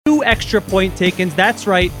2 extra point takens. That's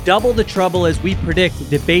right, double the trouble as we predict,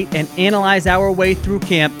 debate, and analyze our way through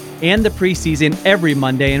camp and the preseason every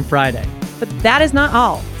Monday and Friday. But that is not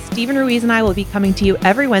all. Stephen Ruiz and I will be coming to you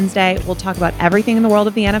every Wednesday. We'll talk about everything in the world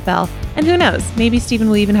of the NFL. And who knows, maybe Stephen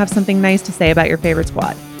will even have something nice to say about your favorite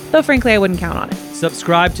squad. Though frankly, I wouldn't count on it.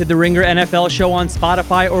 Subscribe to The Ringer NFL Show on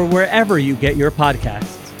Spotify or wherever you get your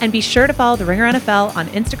podcasts. And be sure to follow The Ringer NFL on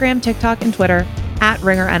Instagram, TikTok, and Twitter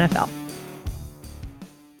 @RingerNFL.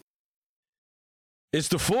 It's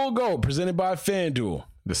the Full Go presented by FanDuel.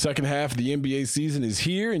 The second half of the NBA season is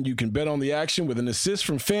here, and you can bet on the action with an assist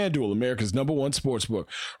from FanDuel, America's #1 sportsbook.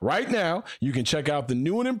 Right now, you can check out the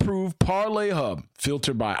new and improved Parlay Hub,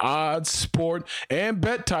 filtered by odds, sport, and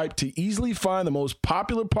bet type to easily find the most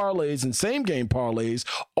popular parlays and same-game parlays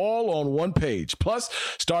all on one page. Plus,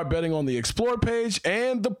 start betting on the Explore page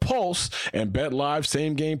and the Pulse, and bet live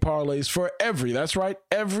same-game parlays for every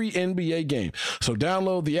NBA game. So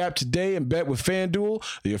download the app today and bet with FanDuel,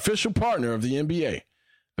 the official partner of the NBA.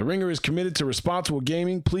 The Ringer is committed to responsible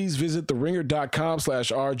gaming. Please visit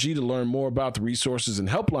theringer.com/RG to learn more about the resources and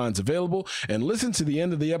helplines available, and listen to the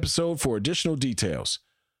end of the episode for additional details.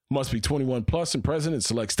 Must be 21 plus and present in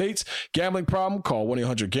select states. Gambling problem? Call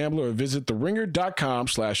 1-800-GAMBLER or visit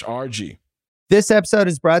theringer.com/RG. This episode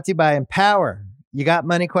is brought to you by Empower. You got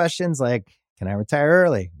money questions like, can I retire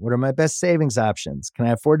early? What are my best savings options? Can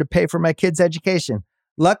I afford to pay for my kids' education?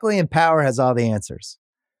 Luckily, Empower has all the answers.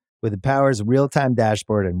 With Empower's real-time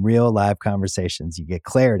dashboard and real live conversations, you get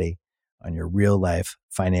clarity on your real-life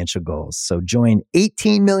financial goals. So join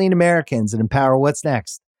 18 million Americans and Empower what's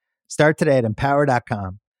next. Start today at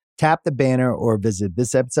empower.com. Tap the banner or visit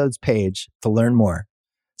this episode's page to learn more.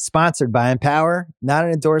 Sponsored by Empower, not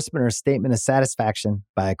an endorsement or a statement of satisfaction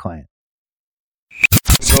by a client.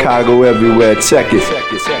 Chicago everywhere, check it.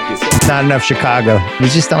 Not enough Chicago. We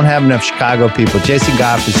just don't have enough Chicago people. Jason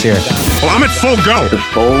Goff is here. Well, I'm at Full Go. The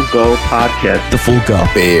Full Go podcast. The Full Go.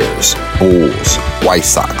 Bears, Bulls, White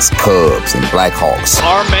Sox, Cubs, and Blackhawks.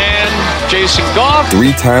 Our man, Jason Goff.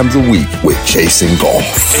 3 times a week with Jason Goff.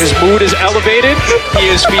 His mood is elevated. He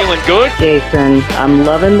is feeling good. Jason, I'm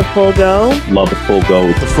loving the Full Go. Love the Full Go.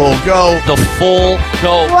 The Full Go. The Full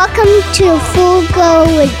Go. Welcome to Full Go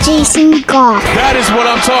with Jason Goff. That is what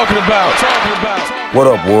I'm talking about. What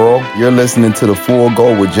up, world? You're listening to The Full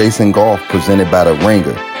Go with Jason Goff, presented by The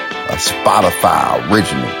Ringer, a Spotify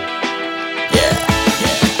original. Yeah.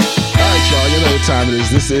 All right, y'all, you know what time it is.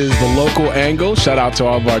 This is The Local Angle. Shout out to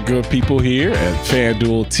all of our good people here at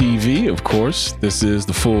FanDuel TV, of course. This is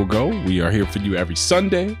The Full Go. We are here for you every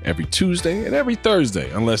Sunday, every Tuesday, and every Thursday,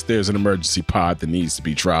 unless there's an emergency pod that needs to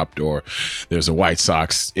be dropped or there's a White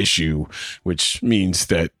Sox issue, which means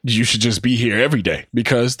that you should just be here every day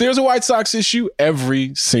because there's a White Sox issue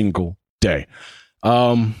every single day.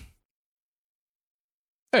 Hey,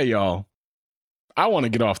 y'all, I want to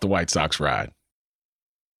get off the White Sox ride.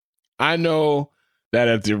 I know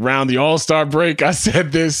that around the All-Star break, I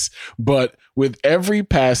said this, but with every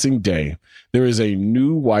passing day, there is a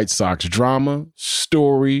new White Sox drama,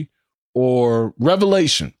 story, or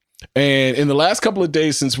revelation. And in the last couple of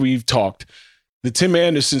days since we've talked, the Tim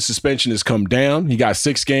Anderson suspension has come down. He got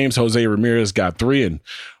 6 games. Jose Ramirez got 3. And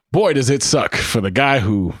boy, does it suck for the guy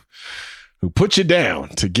who put you down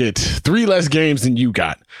to get 3 less games than you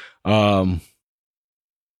got.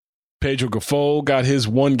 Pedro Grifol got his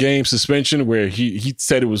 1-game suspension where he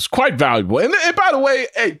said it was quite valuable. And by the way,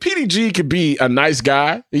 hey, PDG could be a nice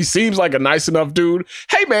guy. He seems like a nice enough dude.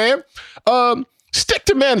 Hey, man, stick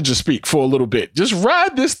to manager speak for a little bit. Just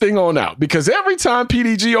ride this thing on out because every time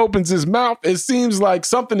PDG opens his mouth, it seems like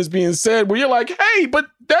something is being said where you're like, hey, but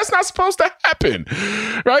that's not supposed to happen,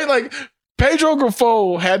 right? Like, Pedro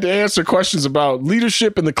Grifol had to answer questions about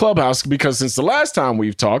leadership in the clubhouse because since the last time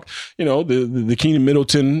we've talked, you know, the Keenan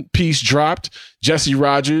Middleton piece dropped. Jesse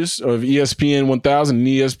Rogers of ESPN 1000 and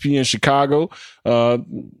ESPN Chicago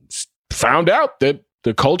found out that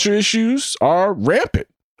the culture issues are rampant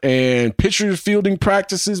and pitcher fielding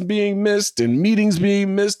practices being missed and meetings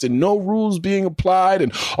being missed and no rules being applied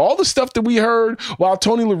and all the stuff that we heard while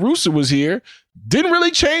Tony La Russa was here didn't really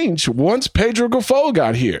change once Pedro Grifol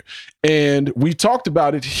got here. And we talked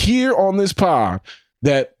about it here on this pod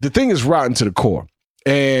that the thing is rotten to the core.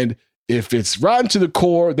 And if it's rotten to the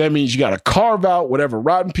core, that means you got to carve out whatever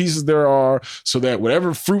rotten pieces there are so that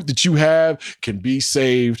whatever fruit that you have can be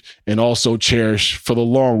saved and also cherished for the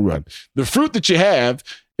long run. The fruit that you have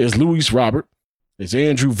is Luis Robert, is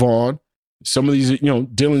Andrew Vaughn, some of these, you know,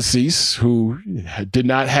 Dylan Cease, who did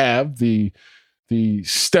not have the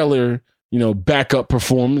stellar, you know, backup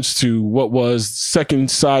performance to what was second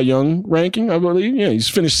Cy Young ranking, I believe. Yeah, he's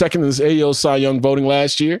finished second in this AL Cy Young voting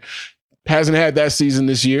last year. hasn't had that season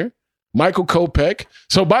this year. Michael Kopech.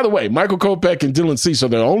 So, by the way, Michael Kopech and Dylan Cease are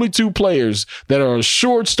the only two players that are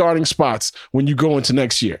assured starting spots when you go into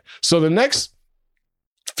next year. So the next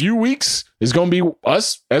few weeks is going to be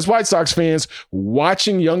us as White Sox fans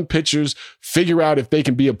watching young pitchers figure out if they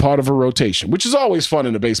can be a part of a rotation, which is always fun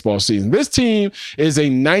in the baseball season. This team is a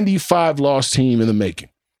 95-loss team in the making.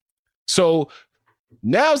 So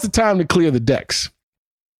now's the time to clear the decks.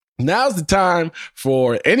 Now's the time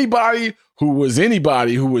for anybody who was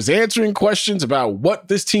answering questions about what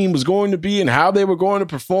this team was going to be and how they were going to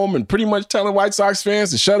perform and pretty much telling White Sox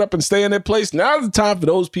fans to shut up and stay in their place. Now's the time for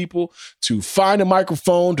those people to find a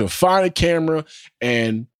microphone, to find a camera,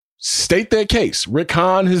 and state their case. Rick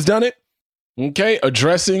Hahn has done it, okay,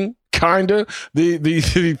 addressing kind of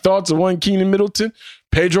the thoughts of one Keenan Middleton.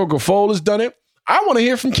 Pedro Grifol has done it. I want to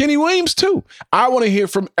hear from Kenny Williams, too. I want to hear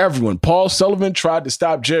from everyone. Paul Sullivan tried to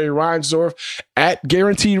stop Jerry Reinsdorf at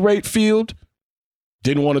Guaranteed Rate Field.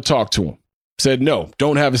 Didn't want to talk to him. Said, no,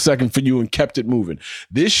 don't have a second for you, and kept it moving.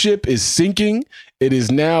 This ship is sinking. It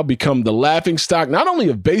has now become the laughingstock, not only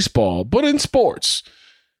of baseball, but in sports.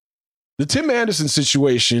 The Tim Anderson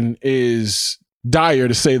situation is dire,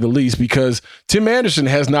 to say the least, because Tim Anderson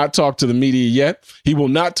has not talked to the media yet. He will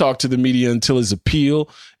not talk to the media until his appeal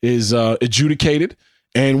is adjudicated.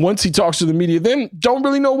 And once he talks to the media, then don't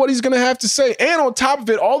really know what he's going to have to say. And on top of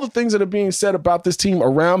it, all the things that are being said about this team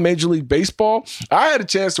around Major League Baseball, I had a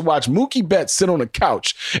chance to watch Mookie Betts sit on a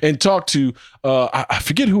couch and talk to, I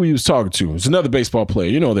forget who he was talking to. It was another baseball player.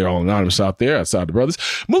 You know, they're all anonymous out there outside the brothers.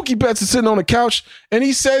 Mookie Betts is sitting on a couch and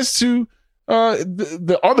he says to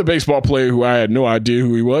the other baseball player, who I had no idea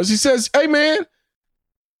who he was, he says, hey, man,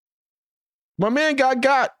 my man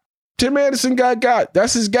got. Tim Anderson got.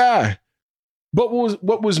 That's his guy. But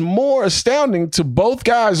what was more astounding to both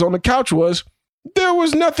guys on the couch was there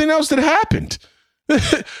was nothing else that happened.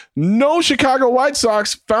 No Chicago White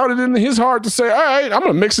Sox found it in his heart to say, all right, I'm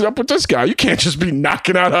going to mix it up with this guy. You can't just be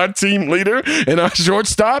knocking out our team leader and our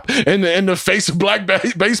shortstop and the face of black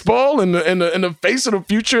baseball and the face of the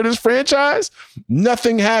future of this franchise.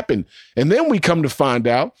 Nothing happened. And then we come to find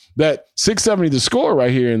out that 670 The Score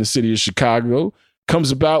right here in the city of Chicago comes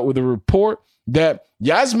about with a report that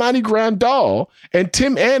Yasmani Grandal and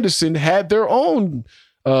Tim Anderson had their own,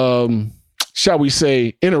 shall we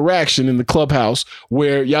say, interaction in the clubhouse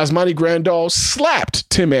where Yasmani Grandal slapped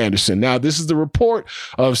Tim Anderson. Now, this is the report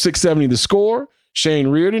of 670 The Score. Shane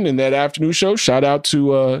Reardon in that afternoon show. Shout out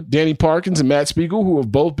to Danny Parkins and Matt Spiegel, who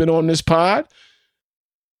have both been on this pod.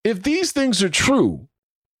 If these things are true,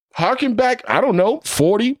 harken back, I don't know,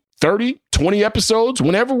 40, 30, 20 episodes,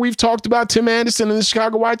 whenever we've talked about Tim Anderson and the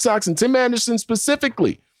Chicago White Sox, and Tim Anderson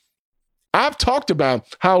specifically, I've talked about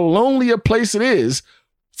how lonely a place it is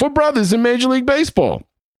for brothers in Major League Baseball.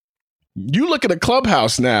 You look at a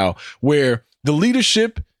clubhouse now where the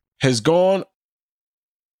leadership has gone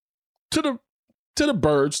to the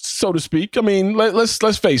birds, so to speak. I mean,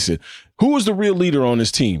 let's face it. Who is the real leader on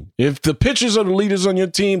this team? If the pitchers are the leaders on your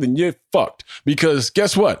team, then you're fucked. Because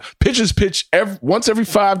guess what? Pitchers pitch once every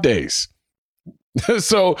 5 days.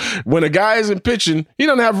 So when a guy isn't pitching, he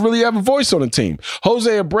doesn't really have a voice on the team.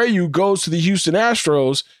 Jose Abreu goes to the Houston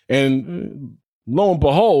Astros, and lo and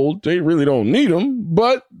behold, they really don't need him.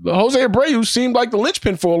 But Jose Abreu seemed like the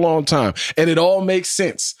linchpin for a long time. And it all makes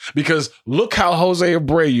sense because look how Jose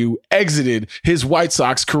Abreu exited his White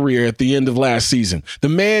Sox career at the end of last season. The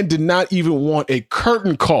man did not even want a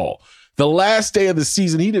curtain call. The last day of the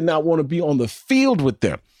season, he did not want to be on the field with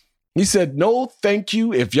them. He said, no, thank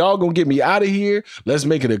you. If y'all gonna get me out of here, let's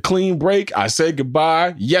make it a clean break. I said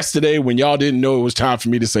goodbye yesterday when y'all didn't know it was time for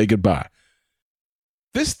me to say goodbye.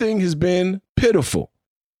 This thing has been pitiful.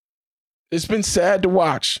 It's been sad to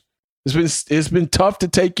watch. It's been tough to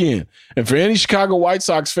take in. And for any Chicago White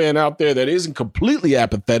Sox fan out there that isn't completely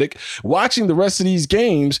apathetic, watching the rest of these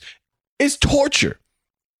games is torture.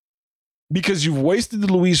 Because you've wasted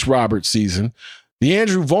the Luis Roberts season, the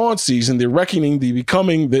Andrew Vaughn season, the reckoning, the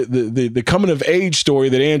becoming, the coming of age story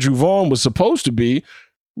that Andrew Vaughn was supposed to be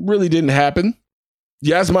really didn't happen.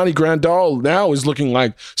 Yasmani Grandal now is looking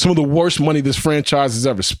like some of the worst money this franchise has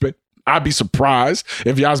ever spent. I'd be surprised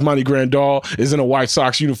if Yasmani Grandal is in a White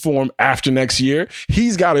Sox uniform after next year.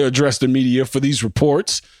 He's got to address the media for these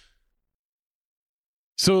reports.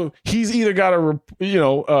 So he's either got to,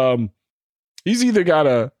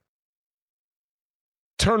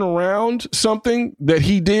 turn around something that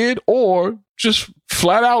he did or just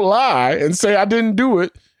flat out lie and say, I didn't do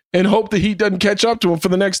it, and hope the Heat doesn't catch up to him for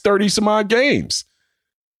the next 30 some odd games.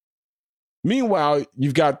 Meanwhile,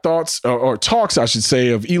 you've got thoughts or talks, I should say,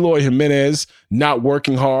 of Eloy Jimenez not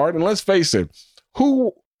working hard. And let's face it,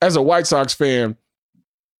 who, as a White Sox fan,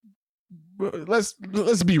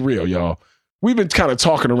 let's be real, y'all. We've been kind of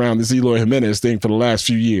talking around this Eloy Jimenez thing for the last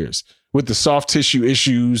few years with the soft tissue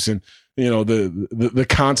issues and, the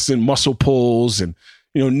constant muscle pulls and,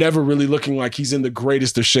 never really looking like he's in the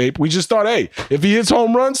greatest of shape. We just thought, hey, if he hits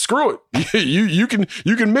home runs, screw it. you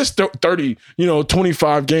can miss 30,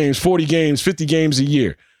 25 games, 40 games, 50 games a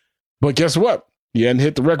year. But guess what? He hadn't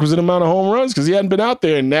hit the requisite amount of home runs because he hadn't been out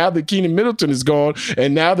there. And now that Keenan Middleton is gone,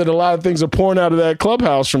 and now that a lot of things are pouring out of that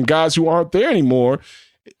clubhouse from guys who aren't there anymore,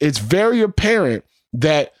 it's very apparent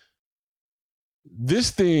that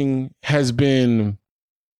this thing has been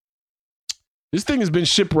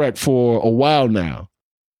shipwrecked for a while now.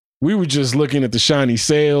 We were just looking at the shiny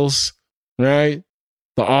sails, right?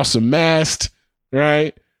 The awesome mast,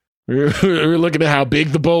 right? We were looking at how big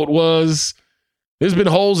the boat was. There's been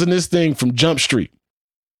holes in this thing from Jump Street.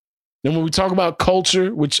 And when we talk about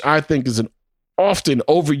culture, which I think is an often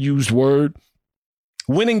overused word,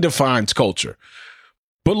 winning defines culture,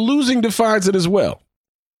 but losing defines it as well.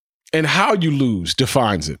 And how you lose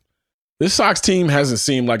defines it. This Sox team hasn't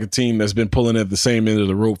seemed like a team that's been pulling at the same end of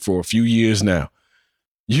the rope for a few years now.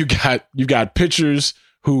 You got pitchers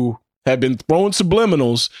who have been throwing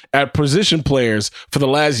subliminals at position players for the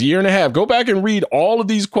last year and a half. Go back and read all of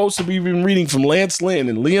these quotes that we've been reading from Lance Lynn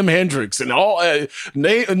and Liam Hendricks and all.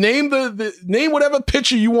 Name whatever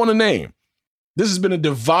pitcher you want to name. This has been a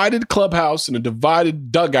divided clubhouse and a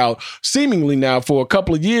divided dugout, seemingly now for a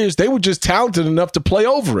couple of years. They were just talented enough to play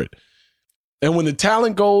over it. And when the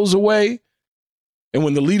talent goes away, and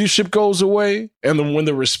when the leadership goes away, and when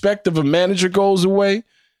the respect of a manager goes away,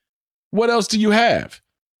 what else do you have?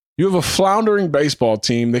 You have a floundering baseball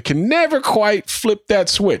team that can never quite flip that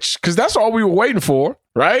switch, because that's all we were waiting for,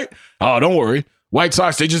 right? Oh, don't worry. White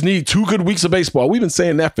Sox, they just need 2 good weeks of baseball. We've been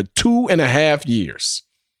saying that for 2.5 years.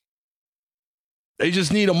 They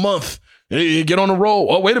just need a month. They get on the roll.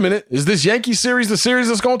 Oh, wait a minute. Is this Yankee series the series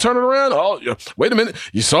that's going to turn it around? Oh, wait a minute.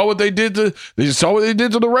 You saw what they did to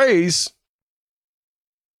the Rays.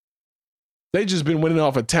 They just been winning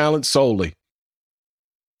off of talent solely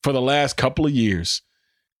for the last couple of years.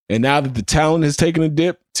 And now that the talent has taken a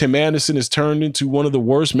dip, Tim Anderson has turned into one of the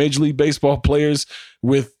worst Major League Baseball players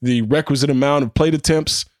with the requisite amount of plate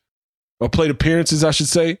attempts, or plate appearances, I should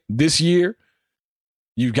say, this year.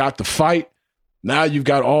 You've got the fight. Now you've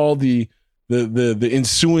got all the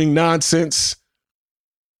ensuing nonsense.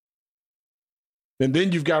 And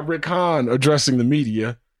then you've got Rick Hahn addressing the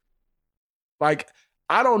media. Like,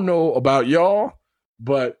 I don't know about y'all,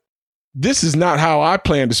 but this is not how I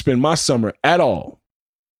plan to spend my summer at all.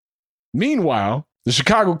 Meanwhile, the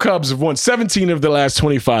Chicago Cubs have won 17 of the last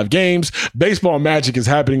 25 games. Baseball magic is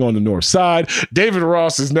happening on the north side. David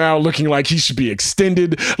Ross is now looking like he should be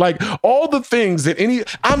extended. Like, all the things that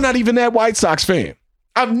I'm not even that White Sox fan.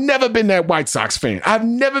 I've never been that White Sox fan. I've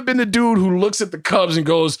never been the dude who looks at the Cubs and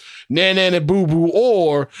goes, nah, nah, nah, boo, boo,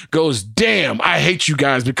 or goes, damn, I hate you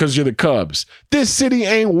guys because you're the Cubs. This city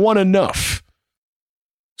ain't won enough.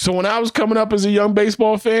 So when I was coming up as a young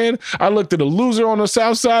baseball fan, I looked at a loser on the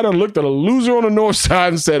south side and looked at a loser on the north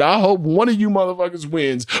side and said, I hope one of you motherfuckers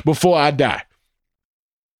wins before I die.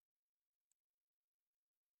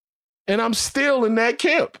 And I'm still in that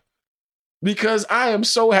camp because I am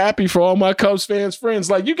so happy for all my Cubs fans friends.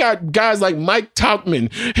 Like, you got guys like Mike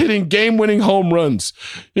Tauchman hitting game-winning home runs.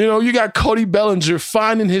 You got Cody Bellinger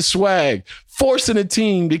finding his swag, forcing a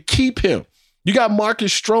team to keep him. You got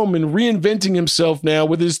Marcus Stroman reinventing himself now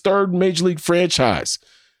with his 3rd Major League franchise.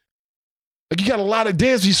 Like, you got a lot of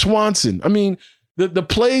Dansby Swanson. I mean, the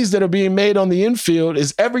plays that are being made on the infield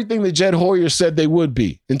is everything that Jed Hoyer said they would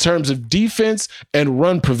be in terms of defense and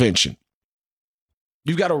run prevention.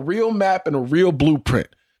 You've got a real map and a real blueprint.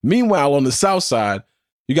 Meanwhile, on the south side,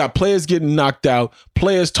 you got players getting knocked out,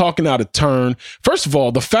 players talking out of turn. First of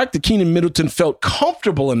all, the fact that Keenan Middleton felt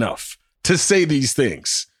comfortable enough to say these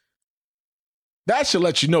things, that should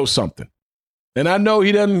let you know something. And I know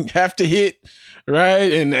he doesn't have to hit,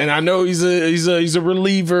 right? And I know he's a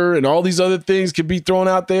reliever and all these other things could be thrown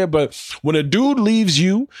out there. But when a dude leaves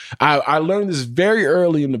you, I learned this very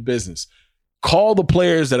early in the business. Call the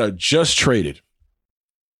players that are just traded,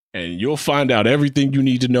 and you'll find out everything you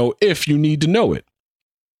need to know if you need to know it.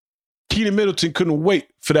 Keenan Middleton couldn't wait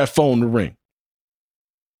for that phone to ring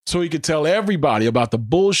so he could tell everybody about the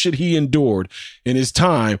bullshit he endured in his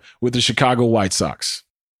time with the Chicago White Sox.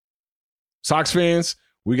 Sox fans,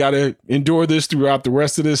 we got to endure this throughout the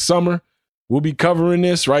rest of this summer. We'll be covering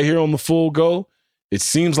this right here on the Full Go. It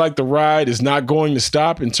seems like the ride is not going to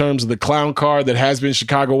stop in terms of the clown car that has been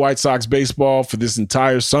Chicago White Sox baseball for this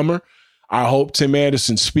entire summer. I hope Tim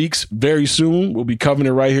Anderson speaks very soon. We'll be covering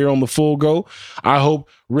it right here on the Full Go. I hope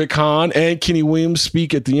Rick Hahn and Kenny Williams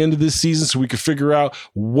speak at the end of this season so we can figure out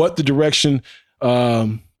what the direction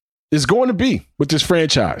is going to be with this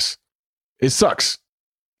franchise. It sucks.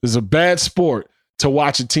 It's a bad sport to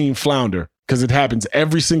watch a team flounder because it happens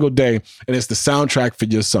every single day, and it's the soundtrack for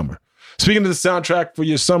your summer. Speaking of the soundtrack for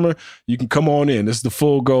your summer, you can come on in. This is the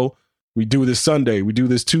Full Go. We do this Sunday. We do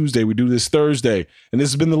this Tuesday. We do this Thursday. And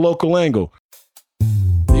this has been the Local Angle.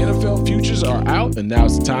 The NFL futures are out, and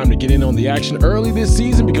now's the time to get in on the action early this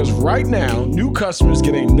season because right now, new customers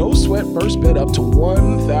get a no-sweat first bet up to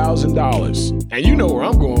 $1,000. And you know where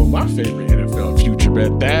I'm going with my favorite NFL future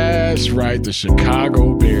bet. That's right, the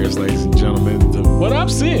Chicago Bears, ladies and gentlemen. What I'm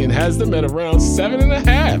seeing has them at around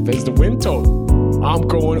 7.5 as the win total. I'm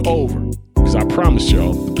going over because I promise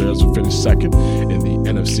y'all the Bears will finish second in the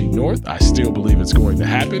NFC North. I still believe it's going to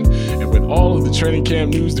happen. And with all of the training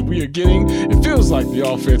camp news that we are getting, it feels like the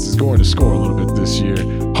offense is going to score a little bit this year,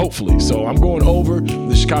 hopefully. So I'm going over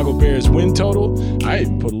the Chicago Bears win total. I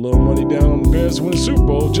even put a little money down on the Bears to win the Super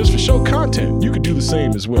Bowl just for show content. You could do the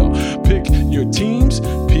same as well. Pick your teams,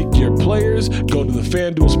 pick your players, go to the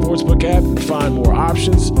FanDuel Sportsbook app and find more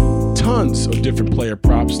options. Tons of different player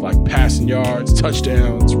props like passing yards,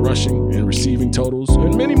 touchdowns, rushing and receiving totals,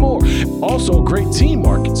 and many more. Also, great team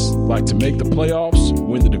markets like to make the playoffs,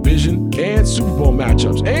 win the division, and Super Bowl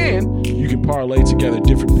matchups. And you can parlay together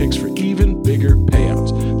different picks for even bigger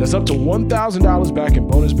payouts. That's up to $1,000 back in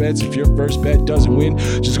bonus bets if your first bet doesn't win.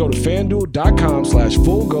 Just go to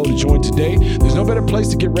FanDuel.com/fullgo to join today. There's no better place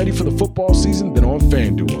to get ready for the football season than on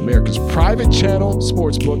FanDuel, America's private channel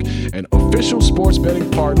sportsbook and official sports betting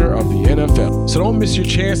partner of the NFL. So don't miss your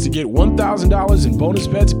chance to get $1,000 in bonus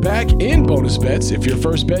bets back in bonus bets if your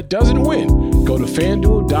first bet doesn't win. Go to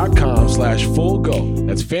FanDuel.com/fullgo.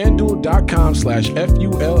 That's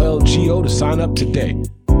FanDuel.com/FULLGO to sign up today.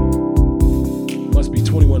 Must be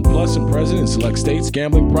 21 plus and present in select states.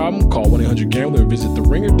 Gambling problem? Call 1-800-GAMBLER or visit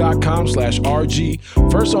theringer.com/RG.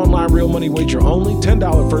 First online real money wager only.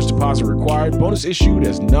 $10 first deposit required. Bonus issued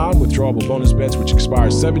as non-withdrawable bonus bets which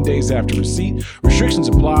expires 7 days after receipt. Restrictions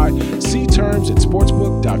apply. See terms at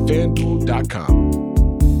sportsbook.fanduel.com.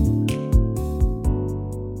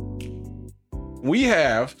 We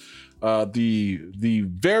have the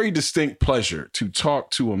very distinct pleasure to talk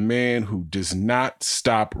to a man who does not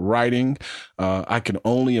stop writing. I can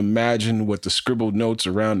only imagine what the scribbled notes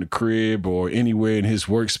around the crib or anywhere in his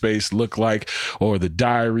workspace look like, or the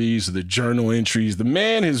diaries, or the journal entries. The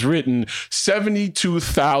man has written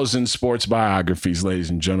 72,000 sports biographies, ladies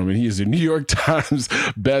and gentlemen. He is a New York Times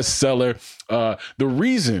bestseller. The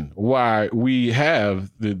reason why we have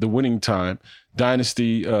the Winning Time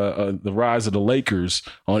Dynasty, the Rise of the Lakers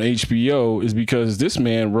on HBO is because this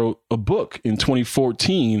man wrote a book in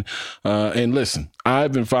 2014. And listen,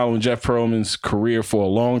 I've been following Jeff Pearlman's career for a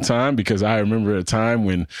long time because I remember a time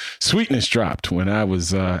when Sweetness dropped when I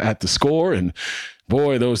was at the Score, and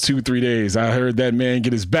boy, those 2-3 days, I heard that man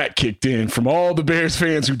get his back kicked in from all the Bears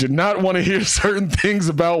fans who did not want to hear certain things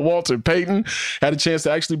about Walter Payton. Had a chance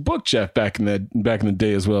to actually book Jeff back in the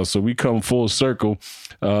day as well. So we come full circle,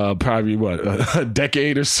 probably a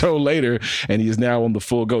decade or so later, and he is now on the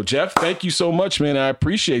Full Go. Jeff, thank you so much, man. I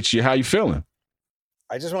appreciate you. How you feeling?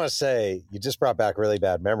 I just want to say you just brought back really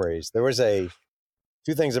bad memories. There was two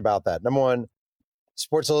things about that. Number one,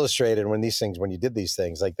 Sports Illustrated, when you did these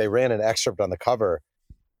things, like they ran an excerpt on the cover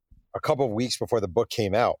a couple of weeks before the book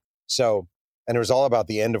came out. So, and it was all about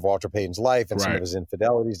the end of Walter Payton's life and some of his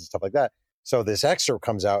infidelities and stuff like that. So this excerpt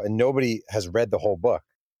comes out and nobody has read the whole book.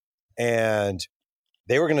 And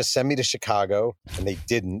they were going to send me to Chicago and they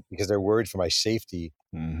didn't because they're worried for my safety.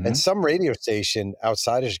 Mm-hmm. And some radio station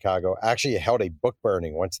outside of Chicago actually held a book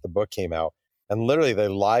burning once the book came out. And literally they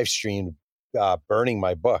live streamed burning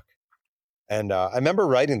my book. And I remember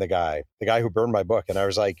writing the guy who burned my book. And I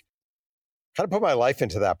was like, kind of put my life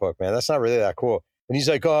into that book, man. That's not really that cool. And he's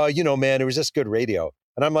like, oh, man, it was just good radio.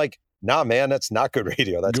 And I'm like, nah, man, that's not good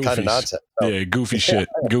radio. That's kind of nonsense. So, yeah, goofy shit.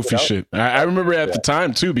 Goofy shit. I remember at the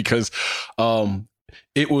time, too, because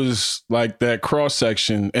it was like that cross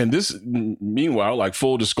section. And this, meanwhile, like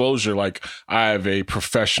full disclosure, like I have a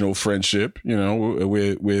professional friendship,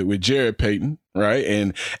 with Jared Payton. Right.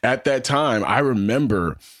 And at that time, I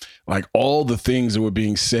remember like all the things that were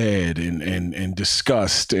being said and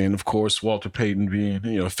discussed. And of course, Walter Payton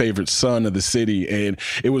being, favorite son of the city. And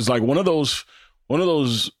it was like one of those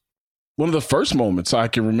one of the first moments I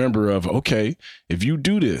can remember of, okay, if you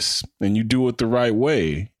do this and you do it the right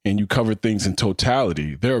way and you cover things in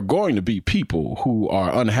totality, there are going to be people who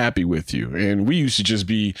are unhappy with you. And we used to just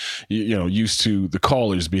be, used to the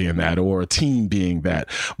callers being that or a team being that.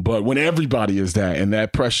 But when everybody is that and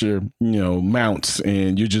that pressure, mounts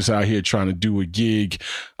and you're just out here trying to do a gig,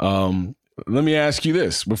 let me ask you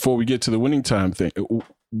this before we get to the winning time thing.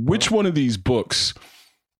 Which one of these books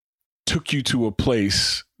took you to a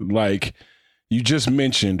place like you just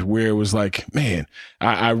mentioned where it was like, man,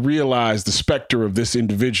 I realized the specter of this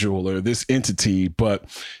individual or this entity, but,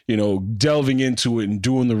 delving into it and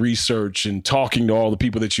doing the research and talking to all the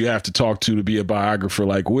people that you have to talk to be a biographer,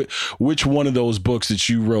 like which one of those books that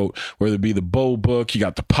you wrote, whether it be the Bo book, you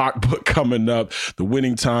got the Pac book coming up, the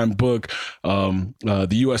Winning Time book, the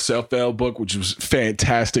USFL book, which was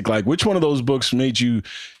fantastic. Like which one of those books made you,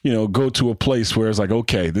 go to a place where it's like,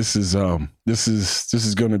 okay, this is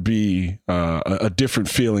going to be a different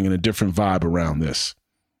feeling and a different vibe around this?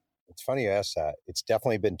 It's funny you ask that. It's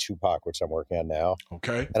definitely been Tupac, which I'm working on now.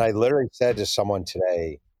 Okay. And I literally said to someone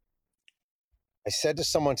today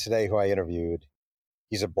who I interviewed,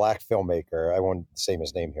 he's a black filmmaker. I won't say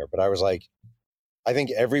his name here, but I was like, I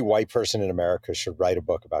think every white person in America should write a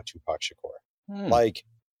book about Tupac Shakur. Like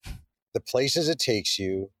the places it takes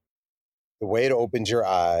you, the way it opens your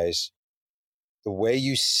eyes, the way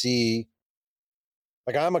you see.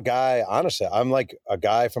 Like I'm a guy, honestly, I'm like a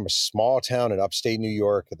guy from a small town in upstate New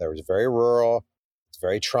York that was very rural. It's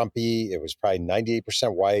very Trumpy. It was probably 98%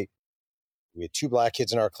 white. We had 2 black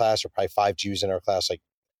kids in our class or probably 5 Jews in our class. Like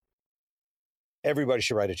everybody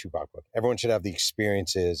should write a Tupac book. Everyone should have the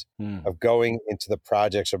experiences of going into the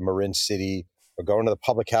projects of Marin City or going to the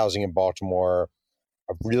public housing in Baltimore,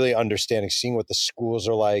 of really understanding, seeing what the schools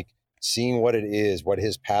are like, seeing what it is, what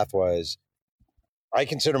his path was. I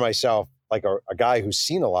consider myself like a guy who's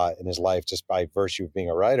seen a lot in his life just by virtue of being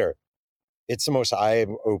a writer. It's the most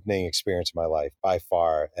eye-opening experience of my life by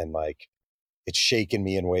far. And like, it's shaken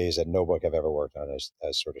me in ways that no book I've ever worked on has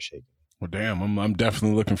sort of shaken me. Well, damn, I'm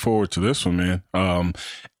definitely looking forward to this one, man.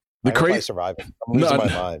 The crazy, I survive it. I'm losing my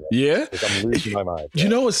mind. Man. Yeah, like I'm losing my mind.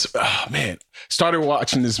 Yeah. It's started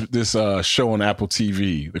watching this show on Apple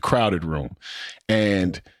TV, The Crowded Room,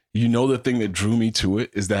 and the thing that drew me to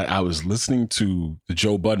it is that I was listening to the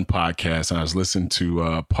Joe Budden podcast and I was listening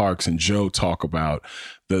to Parks and Joe talk about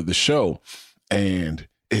the show, and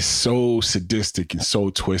it's so sadistic and so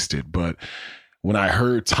twisted. But when I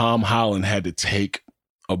heard Tom Holland had to take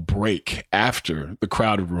a break after The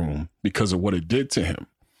Crowded Room because of what it did to him,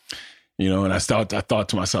 and I thought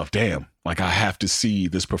to myself, damn, like I have to see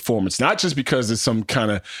this performance, not just because it's some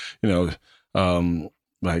kind of,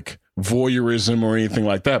 like voyeurism or anything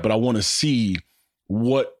like that, but I want to see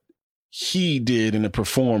what he did in a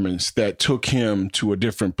performance that took him to a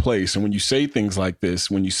different place. And when you say things like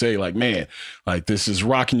this, when you say like, man, like this is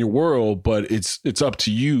rocking your world, but it's up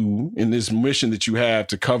to you in this mission that you have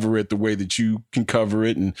to cover it the way that you can cover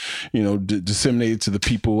it and, disseminate it to the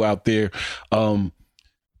people out there.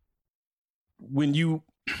 When you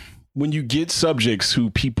get subjects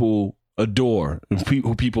who people adore,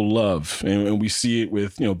 who people love, and we see it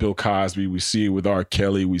with Bill Cosby, we see it with R.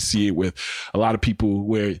 Kelly, we see it with a lot of people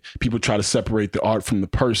where people try to separate the art from the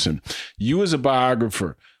person. You as a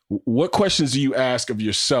biographer, what questions do you ask of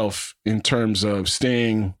yourself in terms of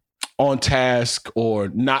staying on task or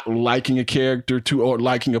not liking a character or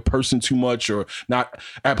liking a person too much or not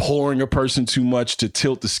abhorring a person too much to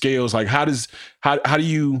tilt the scales? Like how do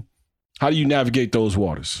you navigate those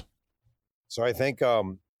waters? So I think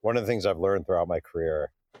one of the things I've learned throughout my career,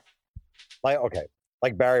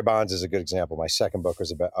 like Barry Bonds is a good example. My second book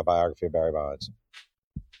was a biography of Barry Bonds.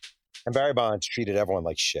 And Barry Bonds treated everyone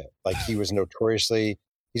like shit. Like he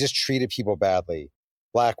just treated people badly.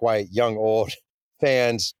 Black, white, young, old,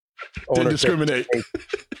 fans. Didn't discriminate.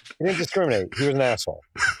 He didn't discriminate. He was an asshole.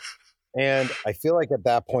 And I feel like at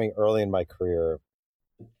that point early in my career,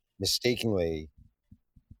 mistakenly,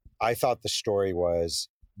 I thought the story was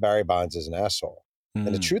Barry Bonds is an asshole. And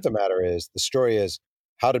the truth of the matter is, the story is,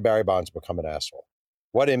 how did Barry Bonds become an asshole?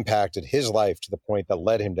 What impacted his life to the point that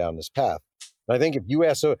led him down this path? And I think if you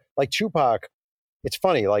ask, like Tupac, it's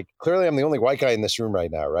funny, like clearly I'm the only white guy in this room right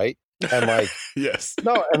now, right? And like, yes.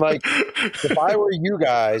 No, and like, if I were you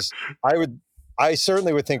guys, I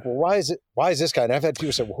certainly would think, well, why is this guy? And I've had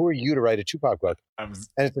people say, well, who are you to write a Tupac book? And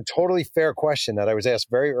it's a totally fair question that I was asked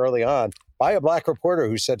very early on by a black reporter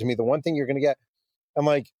who said to me, the one thing you're going to get, I'm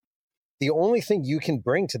like, the only thing you can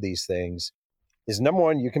bring to these things is, number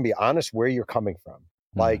one, you can be honest where you're coming from.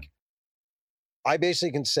 Like, I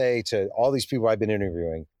basically can say to all these people I've been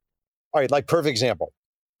interviewing, all right, like perfect example.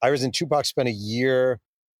 I was in Tupac, spent a year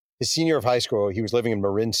his senior year of high school, he was living in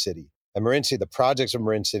Marin City. And Marin City, the projects of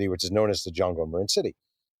Marin City, which is known as the jungle in Marin City.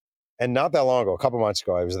 And not that long ago, a couple months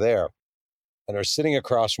ago, I was there. And I was sitting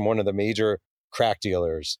across from one of the major crack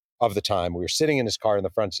dealers of the time. We were sitting in his car, in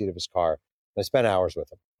the front seat of his car. And I spent hours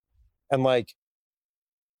with him. And like,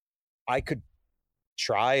 I could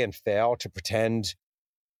try and fail to pretend.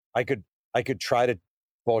 I could try to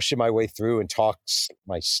bullshit my way through and talk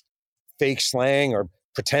my fake slang or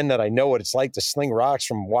pretend that I know what it's like to sling rocks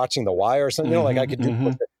from watching The Wire or something. Like I could do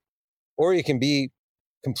it. Or you can be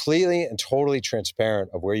completely and totally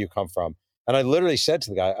transparent of where you come from. And I literally said to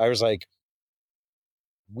the guy, I was like,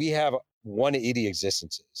 we have 180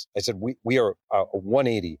 existences. I said, we are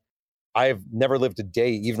 180. I have never lived a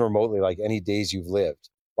day even remotely like any days you've lived.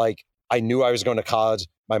 Like, I knew I was going to college.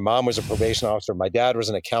 My mom was a probation officer. My dad was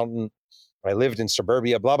an accountant. I lived in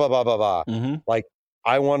suburbia, blah, blah, blah, blah, blah. Like,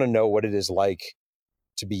 I want to know what it is like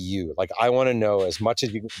to be you. Like, I want to know as much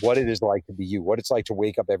as you, what it is like to be you, what it's like to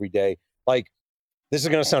wake up every day. Like, this is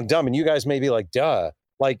going to sound dumb. And you guys may be like, duh.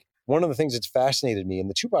 Like, one of the things that's fascinated me in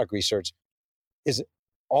the Tupac research is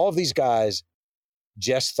all of these guys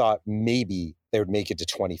just thought maybe they would make it to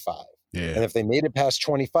 25. Yeah. And if they made it past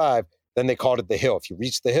 25, then they called it the hill. If you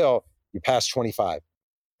reach the hill, you pass 25.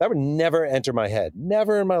 That would never enter my head.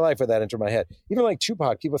 Never in my life would that enter my head. Even like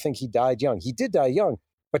Tupac, people think he died young. He did die young,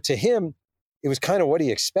 but to him, it was kind of what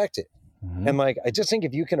he expected. And like, I just think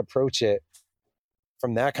if you can approach it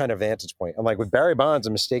from that kind of vantage point, and like with Barry Bonds,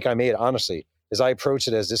 a mistake I made, honestly, is I approached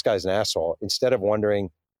it as this guy's an asshole instead of wondering,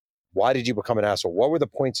 why did you become an asshole? What were the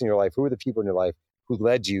points in your life? Who were the people in your life who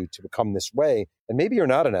led you to become this way? And maybe you're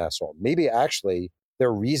not an asshole. Maybe actually there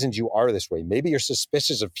are reasons you are this way. Maybe you're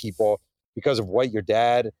suspicious of people because of what your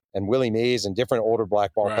dad and Willie Mays and different older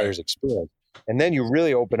black ball players experienced. And then you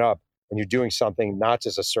really open up and you're doing something, not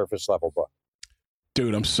just a surface level book.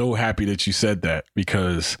 Dude, I'm so happy that you said that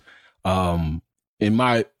because in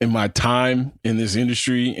my time in this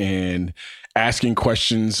industry and asking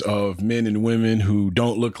questions of men and women who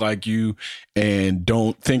don't look like you and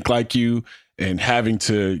don't think like you and having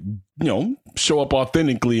to, you know, show up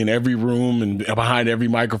authentically in every room and behind every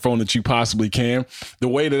microphone that you possibly can. The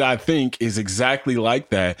way that I think is exactly like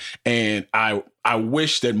that. And I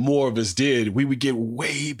wish that more of us did. We would get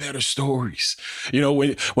way better stories. You know,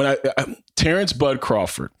 when Terrence Bud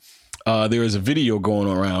Crawford, there is a video going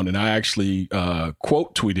around and I actually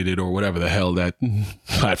quote tweeted it or whatever the hell that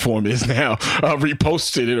platform is now,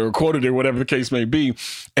 reposted it or quoted it, whatever the case may be.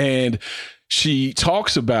 And she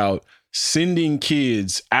talks about sending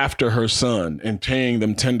kids after her son and paying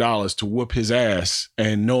them $10 to whoop his ass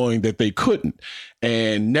and knowing that they couldn't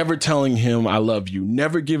and never telling him, I love you,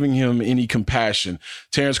 never giving him any compassion.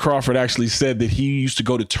 Terrence Crawford actually said that he used to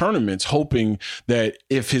go to tournaments hoping that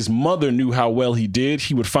if his mother knew how well he did,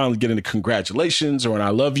 he would finally get into congratulations or an I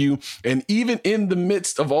love you. And even in the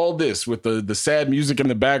midst of all this with the sad music in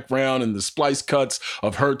the background and the splice cuts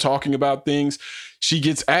of her talking about things, she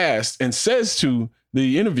gets asked and says to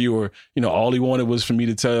the interviewer, you know, all he wanted was for me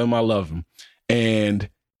to tell him I love him. And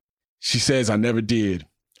she says, I never did.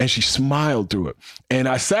 And she smiled through it. And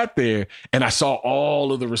I sat there and I saw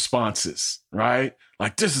all of the responses, right?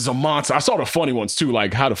 Like, this is a monster. I saw the funny ones too.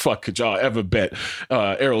 Like, how the fuck could y'all ever bet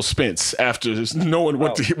Errol Spence after knowing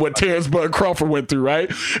what Terrence Bud Crawford went through, right?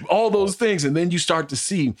 All those things. And then you start to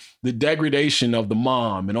see the degradation of the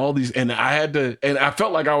mom and all these. And I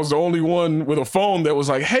felt like I was the only one with a phone that was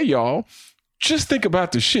like, hey, y'all, just think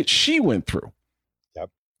about the shit she went through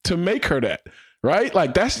to make her that, right?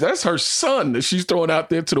 Like that's her son that she's throwing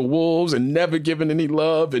out there to the wolves and never giving any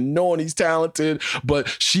love and knowing he's talented,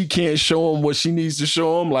 but she can't show him what she needs to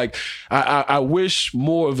show him. Like I wish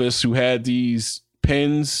more of us who had these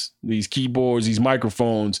pens, these keyboards, these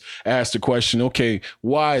microphones asked the question, okay,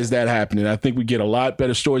 why is that happening? I think we get a lot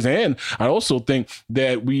better stories. And I also think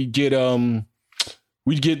that we get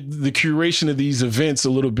the curation of these events a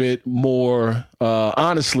little bit more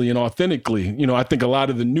honestly and authentically. You know, I think a lot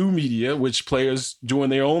of the new media, which players doing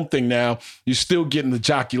their own thing now, you're still getting the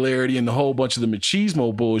jocularity and the whole bunch of the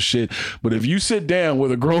machismo bullshit. But if you sit down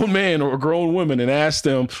with a grown man or a grown woman and ask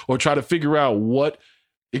them or try to figure out what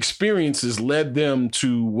experiences led them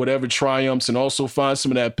to whatever triumphs and also find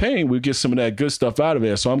some of that pain, we'll get some of that good stuff out of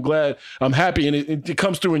there. So I'm happy. And it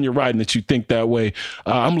comes through in your writing that you think that way.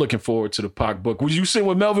 I'm looking forward to the Pac book. Was you sitting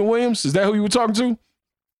with Melvin Williams? Is that who you were talking to?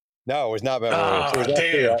 No, it was not Melvin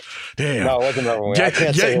Williams. Damn. No, it wasn't Melvin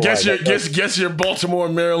Williams. Guess your Baltimore,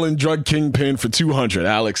 Maryland drug kingpin for 200,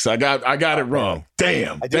 Alex. I got it wrong.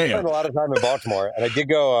 Damn. I did spend a lot of time in Baltimore, and I did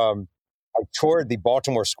go. I toured the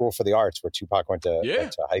Baltimore School for the Arts, where Tupac went to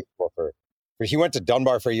high school for. He went to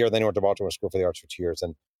Dunbar for a year, then he went to Baltimore School for the Arts for 2 years,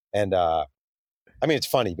 and I mean, it's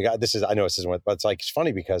funny because I know this isn't, but it's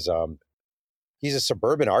funny because he's a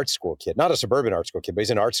suburban art school kid, not a suburban art school kid, but he's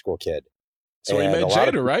an art school kid. So he met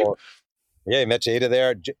Jada, right? Yeah, he met Jada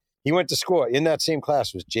there. He went to school in that same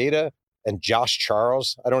class was Jada and Josh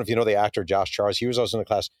Charles. I don't know if you know the actor Josh Charles. He was also in the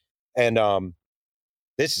class. And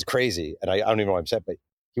this is crazy. And I don't even know what I'm saying, but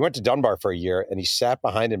he went to Dunbar for a year and he sat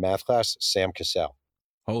behind in math class Sam Cassell.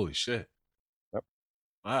 Holy shit. Yep.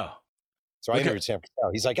 Wow. So I interviewed Sam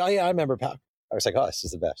Cassell. He's like, oh yeah, I remember Pal. I was like, oh, this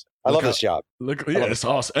is the best. I love this job. It's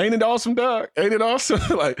awesome. Ain't it awesome, dog? Ain't it awesome?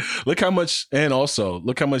 Like, look how much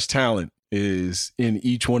talent is in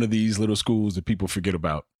each one of these little schools that people forget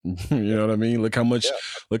about. You know what I mean? Look how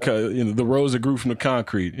the rose that grew from the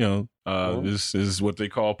concrete, this is what they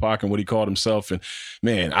call Pac and what he called himself. And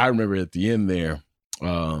man, I remember at the end there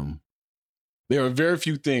are very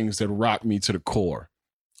few things that rock me to the core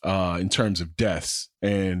in terms of deaths.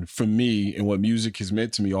 And for me and what music has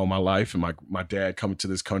meant to me all my life, and my dad coming to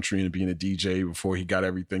this country and being a DJ before he got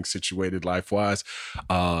everything situated life-wise,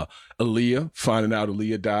 Aaliyah, finding out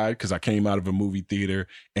Aaliyah died because I came out of a movie theater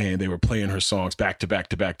and they were playing her songs back to back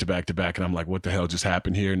to back to back to back. And I'm like, what the hell just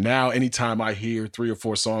happened here? Now, anytime I hear 3 or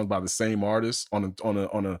 4 songs by the same artist on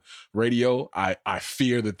a radio, I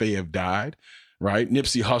fear that they have died, right?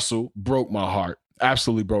 Nipsey Hussle broke my heart.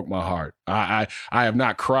 Absolutely broke my heart. I have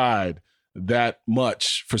not cried that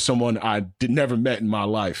much for someone I never met in my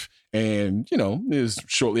life. And, it was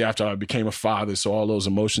shortly after I became a father, so all those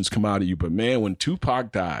emotions come out of you. But man, when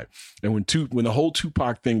Tupac died and when the whole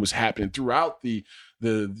Tupac thing was happening throughout the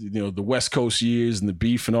West Coast years and the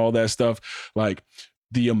beef and all that stuff, like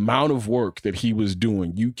the amount of work that he was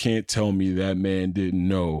doing, you can't tell me that man didn't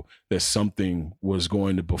know that something was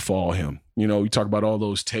going to befall him. You talk about all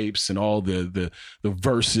those tapes and all the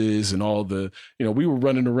verses and all the, we were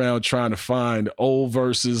running around trying to find old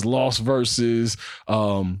verses, lost verses,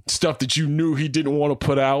 stuff that you knew he didn't want to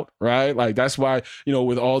put out, right? Like, that's why,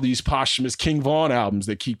 with all these posthumous King Von albums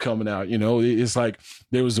that keep coming out, it's like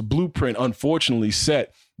there was a blueprint, unfortunately,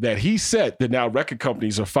 that now record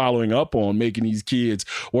companies are following up on, making these kids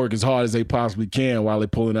work as hard as they possibly can while they're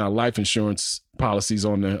pulling out life insurance policies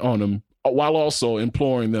on them, while also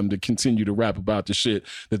imploring them to continue to rap about the shit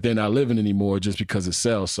that they're not living anymore just because it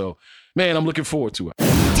sells. So, man, I'm looking forward to it.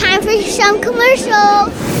 Time for some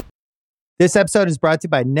commercials. This episode is brought to you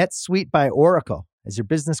by NetSuite by Oracle. As your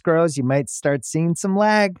business grows, you might start seeing some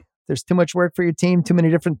lag. There's too much work for your team, too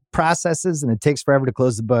many different processes, and it takes forever to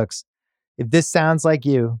close the books. If this sounds like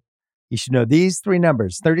you should know these 3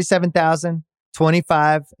 numbers: 37,000,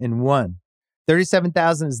 25, and 1.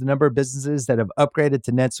 37,000 is the number of businesses that have upgraded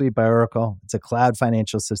to NetSuite by Oracle. It's a cloud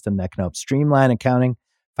financial system that can help streamline accounting,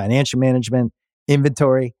 financial management,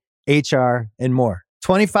 inventory, HR, and more.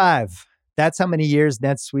 25, that's how many years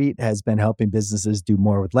NetSuite has been helping businesses do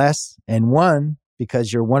more with less. And 1,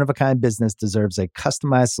 because your one-of-a-kind business deserves a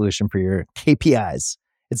customized solution for your KPIs.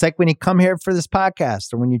 It's like when you come here for this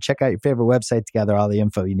podcast or when you check out your favorite website to gather all the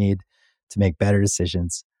info you need to make better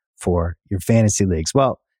decisions for your fantasy leagues.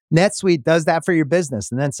 Well, NetSuite does that for your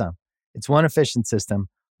business and then some. It's one efficient system,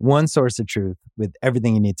 one source of truth with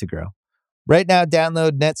everything you need to grow. Right now,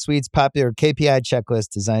 download NetSuite's popular KPI checklist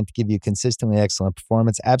designed to give you consistently excellent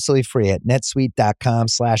performance absolutely free at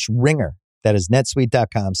netsuite.com/ringer. That is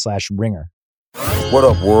netsuite.com/ringer. What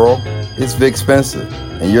up, world? It's Vic Spencer,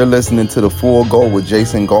 and you're listening to The Full Go with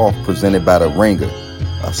Jason Goff, presented by The Ringer,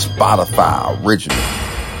 a Spotify original.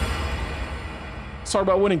 Let's talk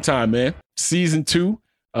about Winning Time, man. Season 2.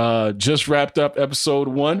 Just wrapped up episode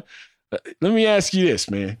 1. Let me ask you this,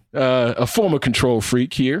 man. A former control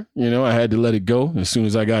freak here. I had to let it go as soon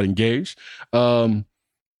as I got engaged.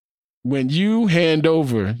 When you hand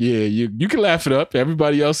over, you can laugh it up.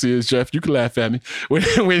 Everybody else is, Jeff. You can laugh at me.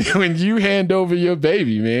 When you hand over your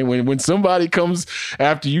baby, man, when somebody comes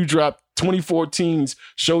after you drop 2014's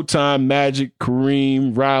Showtime, Magic,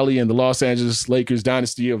 Kareem, Riley, and the Los Angeles Lakers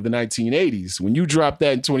dynasty of the 1980s. When you drop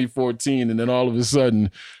that in 2014 and then all of a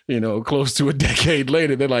sudden, close to a decade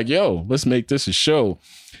later, they're like, yo, let's make this a show.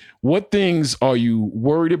 What things are you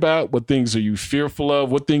worried about? What things are you fearful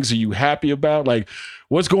of? What things are you happy about? Like,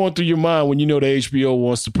 what's going through your mind when you know the HBO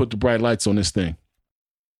wants to put the bright lights on this thing?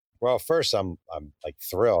 Well, first, I'm like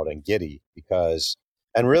thrilled and giddy because,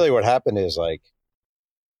 and really what happened is like,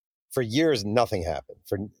 for years, nothing happened.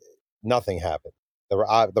 The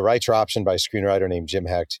rights were optioned by a screenwriter named Jim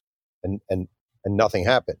Hecht, and nothing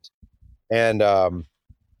happened. And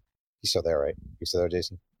he's still there, right? You still there,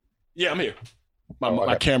 Jason? Yeah, I'm here.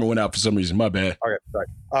 My camera went out for some reason. My bad. Okay,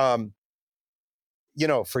 sorry.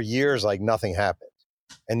 For years, like nothing happened.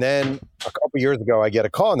 And then a couple years ago, I get a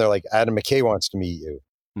call and they're like, Adam McKay wants to meet you.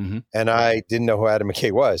 And I didn't know who Adam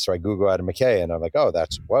McKay was. So I Googled Adam McKay and I'm like, oh,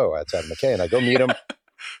 that's Adam McKay. And I go meet him.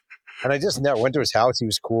 And I just went to his house. He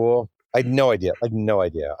was cool. I had no idea.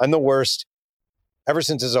 I'm the worst. Ever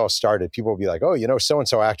since this all started, people will be like, oh,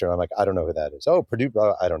 so-and-so actor. And I'm like, I don't know who that is. Oh, Purdue,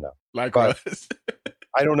 I don't know. Likewise.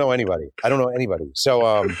 I don't know anybody.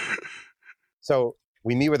 So, so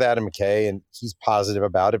we meet with Adam McKay and he's positive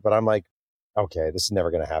about it, but I'm like, okay, this is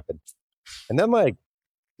never going to happen. And then like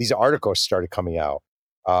these articles started coming out.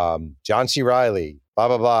 John C. Reilly, blah,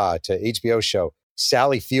 blah, blah, to HBO show.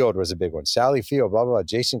 Sally Field was a big one. Sally Field, blah, blah, blah.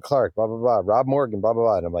 Jason Clarke, blah, blah, blah. Rob Morgan, blah, blah,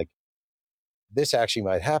 blah. And I'm like, this actually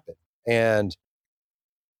might happen. And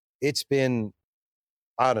it's been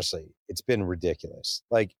ridiculous.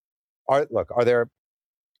 Like, are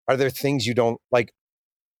there things you don't like?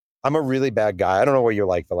 I'm a really bad guy. I don't know what you're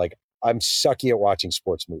like, but like, I'm sucky at watching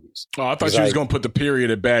sports movies. Oh, I thought you was going to put the period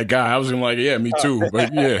at bad guy. I was going to like, yeah, me too.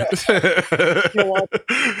 But yeah.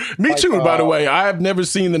 Me too, by the way. I have never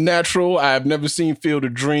seen The Natural. I have never seen Field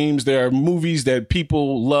of Dreams. There are movies that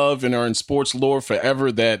people love and are in sports lore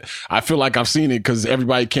forever that I feel like I've seen it because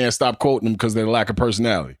everybody can't stop quoting them because of their lack of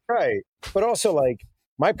personality. Right. But also like,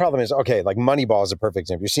 my problem is, okay, like Moneyball is a perfect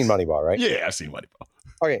example. You've seen Moneyball, right? Yeah, I've seen Moneyball.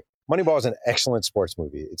 Okay. Moneyball is an excellent sports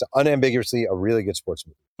movie. It's unambiguously a really good sports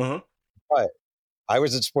movie. But I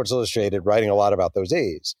was at Sports Illustrated writing a lot about those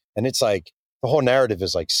A's. And it's like, the whole narrative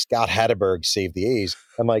is like Scott Hatteberg saved the A's.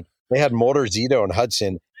 I'm like, they had Mulder Zito and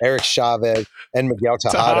Hudson, Eric Chavez, and Miguel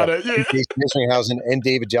Tejada, and Jason Isringhausen, and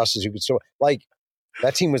David Justice, who could still, like,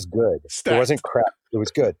 that team was good. It wasn't crap. It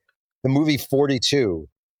was good. The movie 42,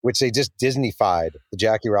 which they just Disney-fied, the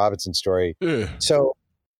Jackie Robinson story. Yeah. So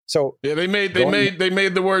yeah, they made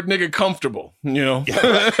the word nigga comfortable, Now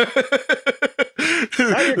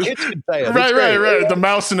your kids can say it. Right. The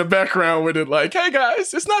mouse in the background with it, like, hey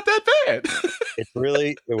guys, it's not that bad.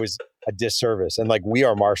 It was a disservice. And like We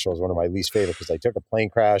Are Marshall is one of my least favorite because they took a plane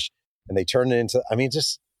crash and they turned it into,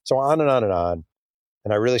 just so on and on and on.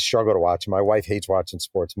 And I really struggle to watch. My wife hates watching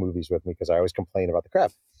sports movies with me because I always complain about the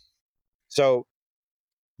crap. So,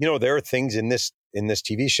 there are things in this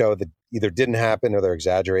TV show that either didn't happen or they're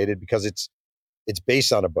exaggerated because it's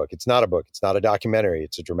based on a book. It's not a book. It's not a documentary.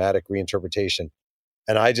 It's a dramatic reinterpretation.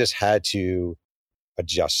 And I just had to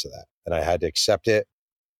adjust to that. And I had to accept it.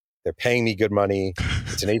 They're paying me good money.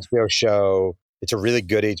 It's an HBO show. It's a really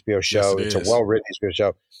good HBO show. Yes, it's a well-written HBO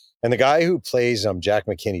show. And the guy who plays Jack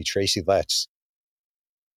McKinney, Tracy Letts,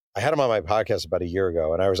 I had him on my podcast about a year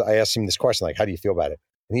ago. And I asked him this question, like, how do you feel about it?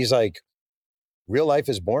 And he's like, real life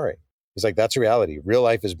is boring. He's like, that's reality. Real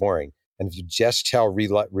life is boring. And if you just tell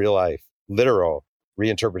real life, literal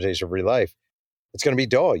reinterpretation of real life, it's going to be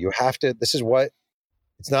dull. You have to, it's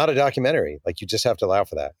not a documentary. Like, you just have to allow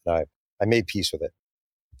for that. And I made peace with it.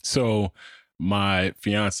 So my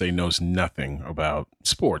fiance knows nothing about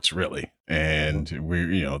sports really. And the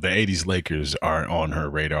 80s Lakers aren't on her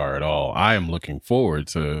radar at all. I am looking forward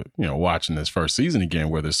to, watching this first season again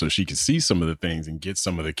with her so she can see some of the things and get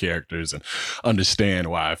some of the characters and understand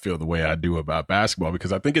why I feel the way I do about basketball,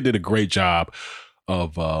 because I think it did a great job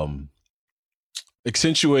of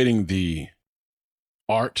accentuating the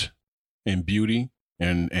art and beauty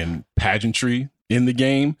and pageantry in the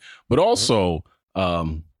game, but also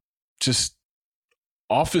just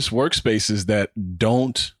office workspaces that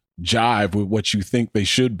don't jive with what you think they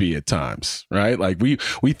should be at times, right? Like we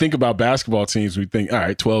think about basketball teams, we think, all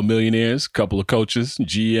right, 12 millionaires, couple of coaches,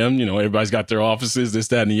 GM, everybody's got their offices, this,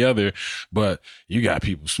 that, and the other, but you got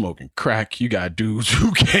people smoking crack, you got dudes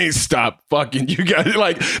who can't stop fucking, you got,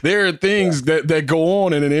 like, there are things that go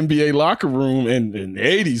on in an NBA locker room in the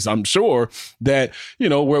 80s, I'm sure, that,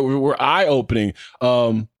 were eye-opening.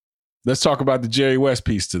 Let's talk about the Jerry West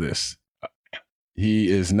piece to this.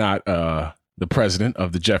 He is not the president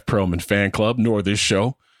of the Jeff Pearlman fan club, nor this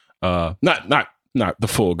show. Not the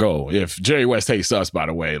Full Go. If Jerry West hates us, by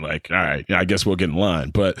the way, like, all right, I guess we'll get in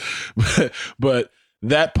line. But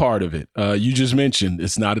that part of it, you just mentioned,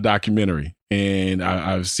 it's not a documentary. And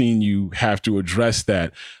I've seen you have to address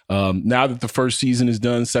that. Now that the first season is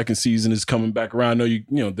done, second season is coming back around.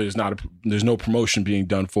 No, there's no promotion being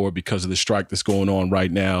done for it because of the strike that's going on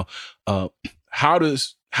right now. How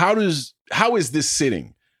is this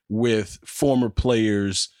sitting with former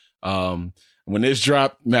players? When this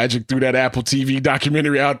dropped, Magic threw that Apple TV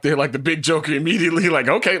documentary out there, like the big joker, immediately like,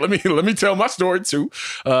 okay, let me tell my story too.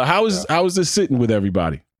 How is this sitting with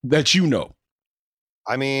everybody that you know?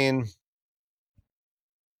 I mean,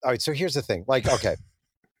 all right, so here's the thing. Like, okay,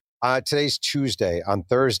 today's Tuesday. On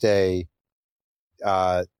Thursday,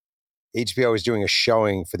 HBO is doing a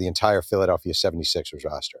showing for the entire Philadelphia 76ers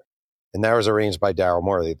roster. And that was arranged by Daryl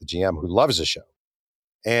Morey, the GM, who loves the show.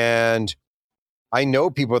 And I know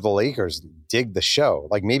people at the Lakers dig the show.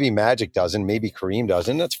 Like maybe Magic doesn't, maybe Kareem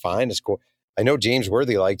doesn't. That's fine. It's cool. I know James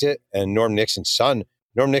Worthy liked it, and Norm Nixon's son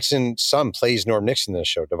plays Norm Nixon in the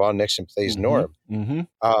show. Devon Nixon plays Norm.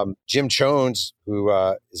 Jim Jones, who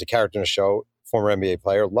is a character in the show, former NBA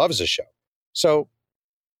player, loves the show. So,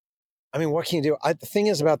 I mean, what can you do? The thing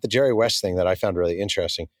is about the Jerry West thing that I found really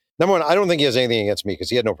interesting. Number one, I don't think he has anything against me because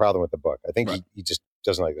he had no problem with the book. I think he just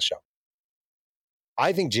doesn't like the show.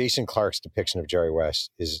 I think Jason Clarke's depiction of Jerry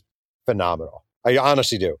West is phenomenal. I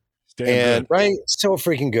honestly do. And right, so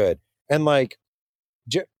freaking good. And like,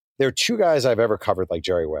 there are two guys I've ever covered like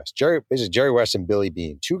Jerry West. Jerry West and Billy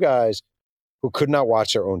Beane, two guys who could not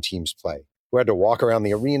watch their own teams play, who had to walk around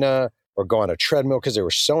the arena or go on a treadmill because they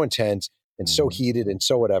were so intense and so heated and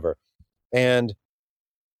so whatever. And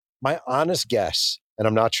my honest guess, and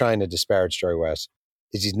I'm not trying to disparage Jerry West,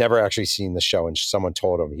 is he's never actually seen the show and someone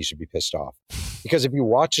told him he should be pissed off. Because if you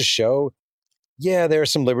watch a show, yeah, there are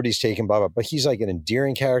some liberties taken, blah, blah, but he's like an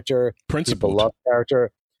endearing character, principled, beloved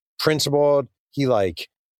character, principled. He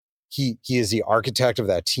is the architect of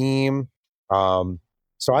that team. So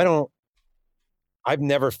I've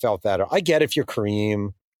never felt that. I get if you're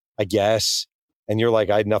Kareem, I guess, and you're like,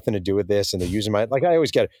 I had nothing to do with this, and they're using I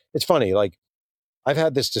always get it. It's funny, like, I've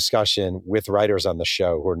had this discussion with writers on the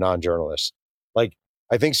show who are non-journalists. Like,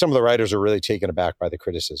 I think some of the writers are really taken aback by the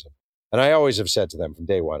criticism. And I always have said to them from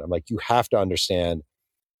day one, I'm like, you have to understand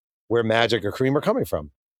where Magic or Kareem are coming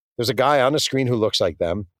from. There's a guy on the screen who looks like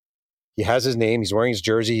them. He has his name. He's wearing his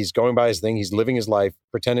jersey. He's going by his thing. He's living his life,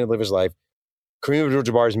 pretending to live his life. Kareem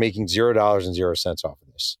Abdul-Jabbar is making $0.00 off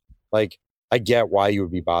of this. Like, I get why you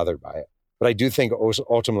would be bothered by it. But I do think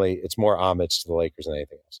ultimately it's more homage to the Lakers than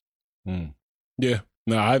anything else. Yeah.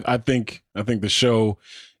 No, I think the show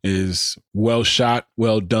is well shot,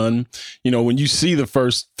 well done. You know, when you see the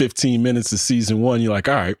first 15 minutes of season one, you're like,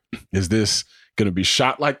 all right, is this going to be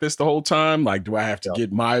shot like this the whole time? Like, do I have to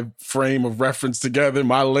get my frame of reference together,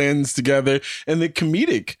 my lens together, and the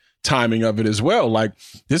comedic timing of it as well? Like,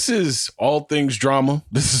 this is all things drama.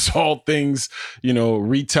 This is all things,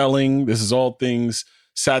 retelling. This is all things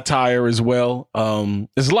satire as well.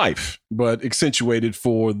 It's life, but accentuated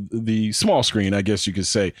for the small screen, I guess you could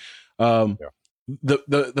say.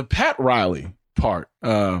 The Pat Riley part,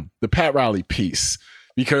 the Pat Riley piece,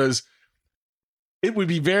 because it would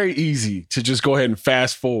be very easy to just go ahead and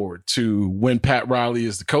fast forward to when Pat Riley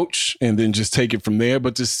is the coach and then just take it from there.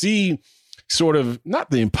 But to see sort of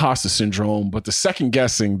not the imposter syndrome, but the second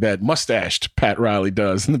guessing that mustached Pat Riley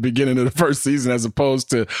does in the beginning of the first season, as opposed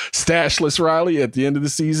to stashless Riley at the end of the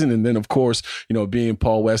season. And then, of course, being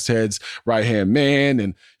Paul Westhead's right-hand man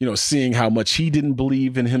and, seeing how much he didn't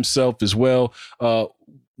believe in himself as well.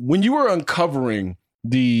 When you were uncovering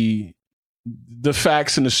the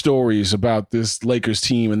facts and the stories about this Lakers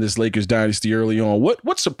team and this Lakers dynasty early on,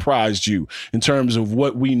 what surprised you in terms of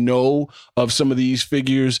what we know of some of these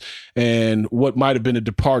figures and what might have been a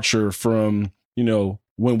departure from,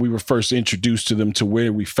 when we were first introduced to them to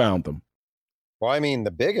where we found them? Well, I mean,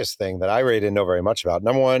 the biggest thing that I really didn't know very much about,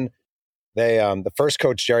 number one, the first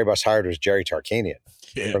coach Jerry Buss hired was Jerry Tarkanian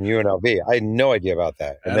from UNLV. I had no idea about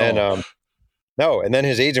that. And then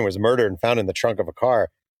his agent was murdered and found in the trunk of a car.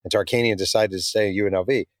 And Tarkanian decided to stay at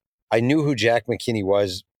UNLV. I knew who Jack McKinney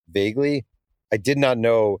was vaguely. I did not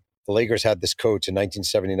know the Lakers had this coach in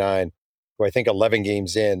 1979, who I think 11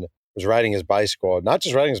 games in was riding his bicycle, not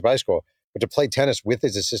just riding his bicycle, but to play tennis with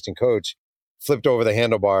his assistant coach, flipped over the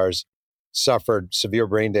handlebars, suffered severe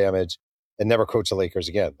brain damage, and never coached the Lakers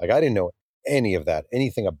again. Like, I didn't know any of that,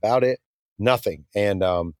 anything about it, nothing. And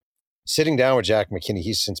sitting down with Jack McKinney,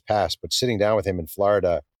 he's since passed, but sitting down with him in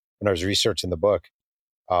Florida when I was researching the book,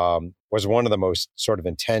 was one of the most sort of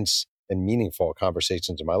intense and meaningful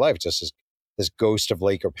conversations in my life, just as this ghost of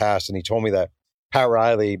Laker past. And he told me that Pat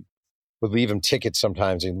Riley would leave him tickets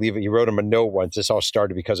sometimes and he wrote him a note once, this all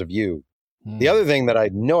started because of you. The other thing that I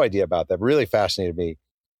had no idea about that really fascinated me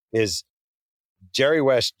is Jerry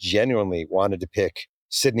West genuinely wanted to pick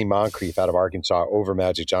Sidney Moncrief out of Arkansas over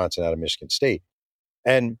Magic Johnson out of Michigan State.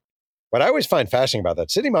 And what I always find fascinating about that,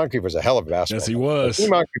 Sidney Moncrief was a hell of a basketball Yes, he was.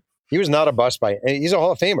 Sidney Moncrief, he was not a bust he's a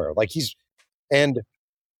Hall of Famer. And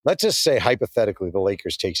let's just say hypothetically, the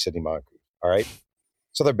Lakers take Sidney Moncrief. All right.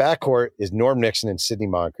 So their backcourt is Norm Nixon and Sidney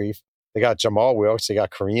Moncrief. They got Jamal Wilkes. They got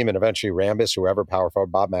Kareem and eventually Rambis, whoever, power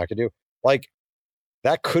forward, Bob McAdoo. Like,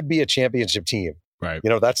 that could be a championship team. Right.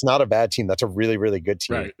 That's not a bad team. That's a really, really good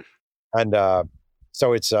team. Right. And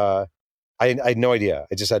so it's, I had no idea.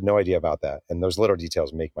 I just had no idea about that. And those little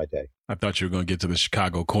details make my day. I thought you were going to get to the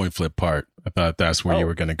Chicago coin flip part. I thought that's where you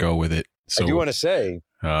were going to go with it. So I do want to say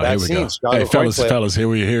here that we scene, go. Chicago Hey, coin flip. fellas,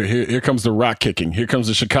 here comes the rock kicking. Here comes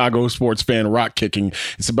the Chicago sports fan rock kicking.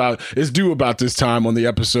 It's due about this time on the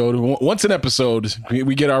episode. Once an episode,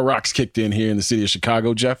 we get our rocks kicked in here in the city of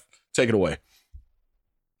Chicago. Jeff, take it away.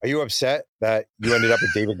 Are you upset that you ended up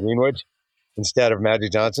with David Greenwood instead of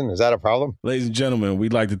Magic Johnson? Is that a problem? Ladies and gentlemen,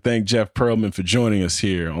 we'd like to thank Jeff Pearlman for joining us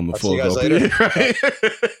here on the See you guys Full later. Go.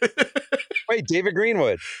 Wait, David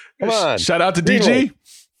Greenwood. Come on. Shout out to Greenwood.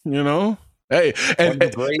 DG. Hey, and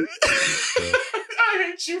Great. I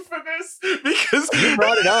hate you for this because You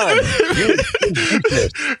brought it on.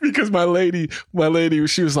 Because my lady,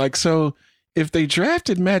 she was like, so if they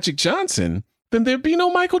drafted Magic Johnson, then there'd be no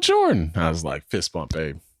Michael Jordan. I was like, fist bump,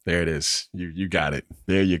 babe. There it is. You got it.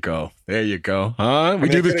 There you go. Huh? We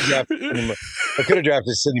do this. I could have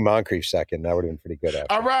drafted Sidney Moncrief second. That would have been pretty good.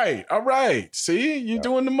 All right. See, you're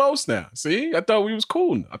doing the most now. See, I thought we was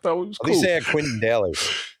cool. At least they had Quentin Daly.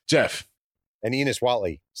 Jeff. And Enos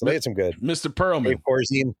Watley. So they had some good. Mr. Pearlman.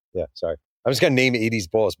 Porzine. Yeah, sorry. I'm just going to name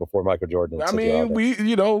 80s Bulls before Michael Jordan. I mean,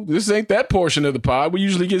 this ain't that portion of the pod. We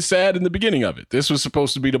usually get sad in the beginning of it. This was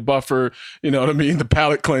supposed to be the buffer, you know what I mean? The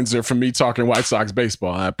palate cleanser from me talking White Sox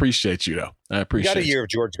baseball. I appreciate you, though. I appreciate it. He got a year of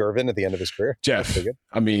George Gervin at the end of his career. Jeff,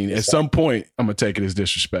 I mean, at some point, I'm going to take it as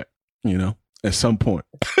disrespect, at some point.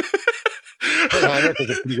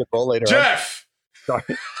 Jeff! Sorry.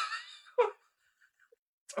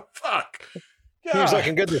 The fuck? He was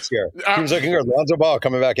looking good this year. He was looking good. Lonzo Ball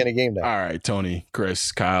coming back in a game now. All right, Tony,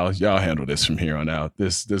 Chris, Kyle, y'all handle this from here on out.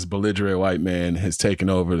 This belligerent white man has taken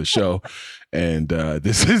over the show, and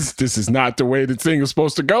this is not the way the thing is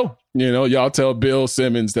supposed to go. Y'all tell Bill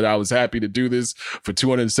Simmons that I was happy to do this for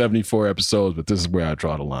 274 episodes, but this is where I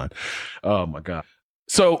draw the line. Oh my God!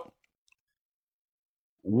 So,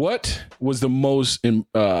 what was the most?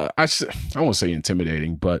 I won't say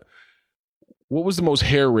intimidating, but what was the most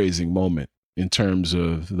hair-raising moment in terms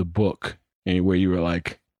of the book, and where you were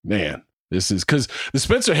like, man, this is because the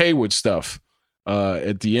Spencer Haywood stuff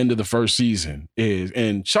at the end of the first season is,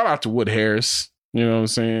 and shout out to Wood Harris, you know what I'm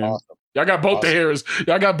saying? Awesome. Y'all got both the Harris.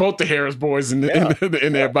 Y'all got both the Harris boys in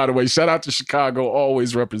there, by the way. Shout out to Chicago,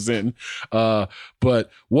 always representing.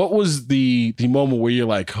 But what was the moment where you're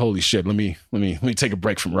like, holy shit, let me take a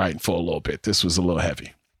break from writing for a little bit. This was a little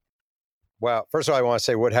heavy. Well, first of all, I want to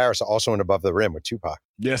say Wood Harris also went above the rim with Tupac.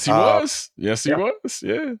 Yes, he was. Yes, he was.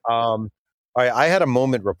 Yeah. All right, I had a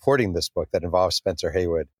moment reporting this book that involved Spencer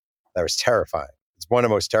Haywood that was terrifying. It's one of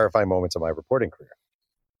the most terrifying moments of my reporting career.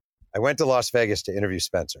 I went to Las Vegas to interview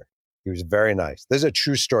Spencer. He was very nice. This is a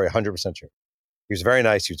true story, 100% true. He was very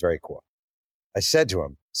nice. He was very cool. I said to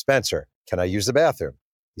him, Spencer, can I use the bathroom?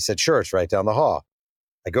 He said, sure, it's right down the hall.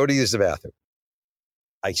 I go to use the bathroom.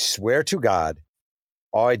 I swear to God,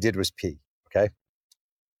 all I did was pee. Okay.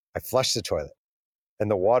 I flushed the toilet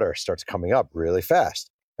and the water starts coming up really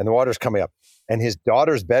fast. And the water's coming up. And his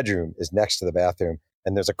daughter's bedroom is next to the bathroom.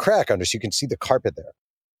 And there's a crack under, so you can see the carpet there.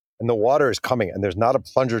 And the water is coming, and there's not a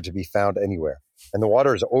plunger to be found anywhere. And the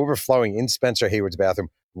water is overflowing in Spencer Haywood's bathroom,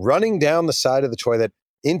 running down the side of the toilet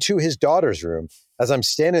into his daughter's room as I'm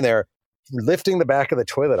standing there lifting the back of the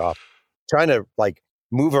toilet off, trying to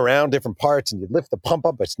move around different parts, and you lift the pump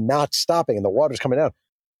up, but it's not stopping, and the water's coming down.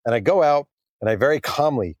 And I go out, and I very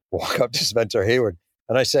calmly walk up to Spencer Haywood,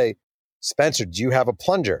 and I say, Spencer, do you have a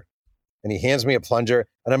plunger? And he hands me a plunger,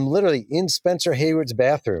 and I'm literally in Spencer Haywood's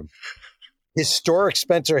bathroom. Historic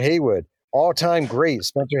Spencer Haywood, all-time great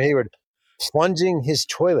Spencer Haywood, plunging his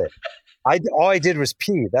toilet. All I did was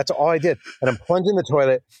pee. That's all I did. And I'm plunging the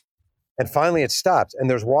toilet, and finally it stops, and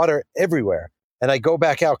there's water everywhere. And I go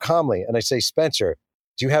back out calmly, and I say, Spencer,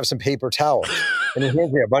 do you have some paper towels? And he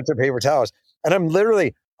hands me a bunch of paper towels. And I'm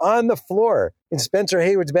literally on the floor in Spencer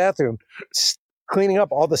Haywood's bathroom, cleaning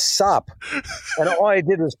up all the sop. And all I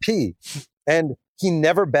did was pee. And he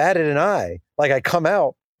never batted an eye. I come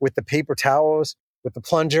out with the paper towels, with the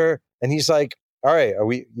plunger, and he's like, all right,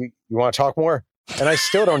 you want to talk more? And I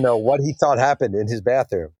still don't know what he thought happened in his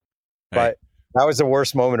bathroom. But that was the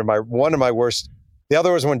worst moment of one of my worst. The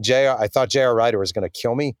other was when I thought J.R. Ryder was going to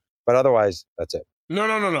kill me, but otherwise, that's it.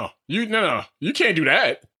 No. You can't do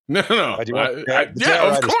that. No.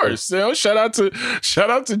 Yeah, of course. Shout out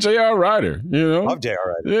to J.R. Ryder. Love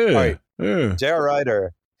J.R. Ryder. Yeah. Right. Yeah. J.R.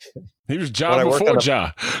 Ryder. He was Ja before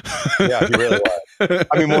Ja. Yeah, he really was.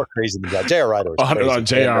 I mean, more crazy than Ja. J.R. Ryder was crazy.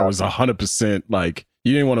 J.R. was 100%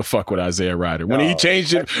 you didn't want to fuck with Isaiah Ryder. When he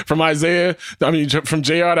changed it from from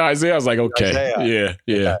J.R. to Isaiah, I was like, okay,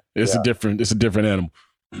 yeah. It's a different animal.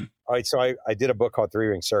 All right, so I did a book called Three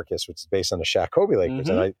Ring Circus, which is based on the Shaq Kobe Lakers,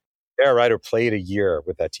 and J.R. Ryder played a year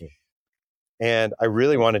with that team. And I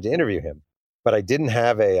really wanted to interview him, but I didn't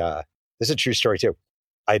have this is a true story too.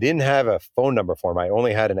 I didn't have a phone number for him. I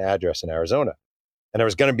only had an address in Arizona. And I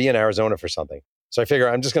was going to be in Arizona for something. So I figure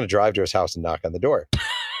I'm just going to drive to his house and knock on the door,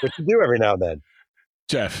 which you do every now and then.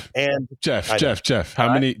 Jeff. And Jeff.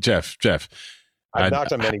 How many? Jeff. I've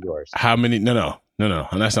knocked on many doors. How many? No.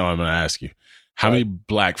 And that's not what I'm going to ask you. How many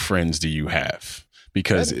black friends do you have?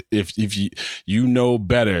 Because if you know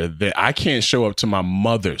better that I can't show up to my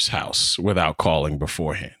mother's house without calling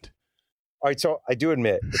beforehand. All right, so I do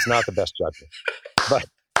admit it's not the best judgment, but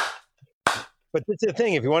that's the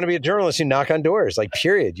thing. If you want to be a journalist, you knock on doors. Like,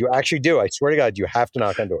 period. You actually do. I swear to God, you have to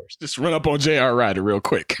knock on doors. Just run up on J.R. Ryder real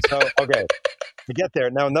quick. So, okay. To get there.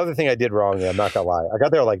 Now, another thing I did wrong, I'm not going to lie. I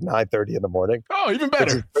got there like 9:30 in the morning. Oh, even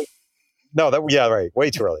better. Yeah, right. Way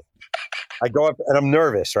too early. I go up and I'm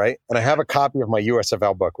nervous, right? And I have a copy of my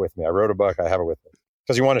USFL book with me. I wrote a book. I have it with me.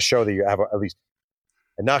 Because you want to show that you have at least.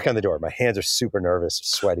 I knock on the door. My hands are super nervous,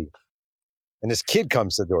 sweaty. And this kid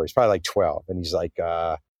comes to the door. He's probably like 12. And he's like,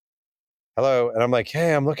 hello. And I'm like,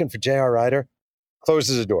 hey, I'm looking for J.R. Ryder.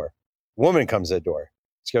 Closes the door. Woman comes to the door.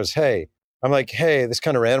 She goes, hey. I'm like, hey, this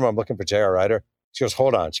kind of random. I'm looking for J.R. Ryder. She goes,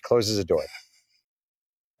 hold on. She closes the door.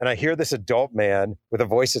 And I hear this adult man with a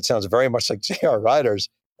voice that sounds very much like J.R. Ryder's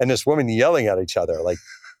and this woman yelling at each other. Like,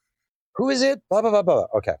 who is it? Blah, blah, blah, blah.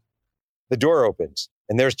 Okay. The door opens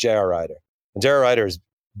and there's J.R. Ryder. And J.R. Ryder is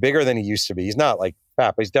bigger than he used to be. He's not like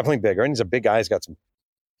fat, but he's definitely bigger. And he's a big guy.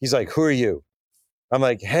 He's like, who are you? I'm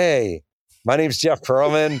like, hey, my name's Jeff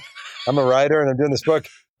Pearlman. I'm a writer and I'm doing this book.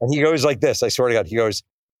 And he goes like this. I swear to God. He goes,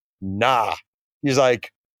 nah. He's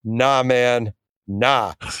like, nah, man.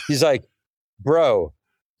 Nah. He's like, bro,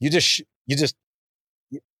 you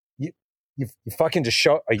fucking just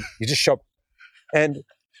show up. And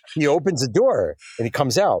he opens the door and he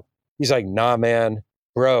comes out. He's like, nah, man,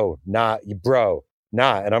 bro, nah, bro,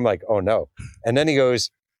 nah. And I'm like, oh no. And then he's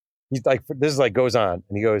like, this is like goes on.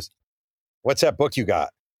 And he goes, what's that book you got?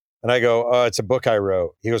 And I go, oh, it's a book I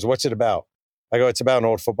wrote. He goes, what's it about? I go, it's about an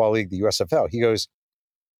old football league, the USFL. He goes,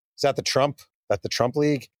 is that the Trump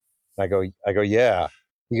league? And I go, yeah.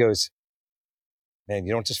 He goes, man,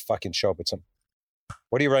 you don't just fucking show up at some,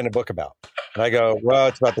 what are you writing a book about? And I go, well,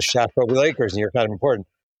 it's about the Shaq-Kobe Lakers and you're kind of important.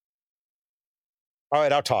 All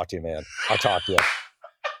right, I'll talk to you, man. I'll talk to you.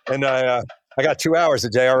 And I got 2 hours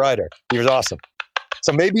of J.R. Ryder. He was awesome.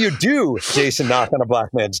 So maybe you do, Jason, knock on a black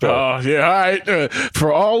man's door. Oh, yeah. All right.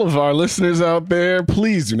 For all of our listeners out there,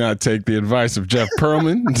 please do not take the advice of Jeff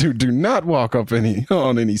Pearlman. do not walk up on any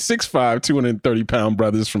 6'5", 230-pound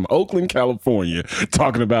brothers from Oakland, California,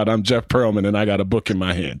 talking about I'm Jeff Pearlman and I got a book in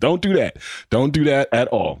my hand. Don't do that. Don't do that at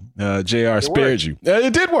all. JR spared you.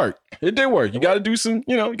 It did work. It did work. You got to do some,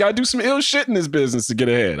 ill shit in this business to get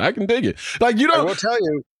ahead. I can dig it. Like, I will tell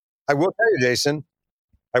you, Jason,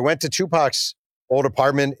 I went to Tupac's old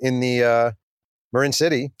apartment in the Marin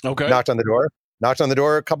City. Okay. Knocked on the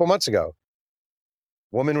door a couple months ago.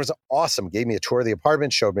 Woman was awesome. Gave me a tour of the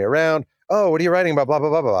apartment, showed me around. Oh, what are you writing about? Blah, blah,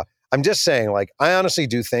 blah, blah. I'm just saying, like, I honestly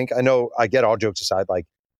do think, I know, I get all jokes aside, like,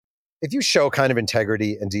 if you show kind of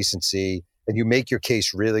integrity and decency and you make your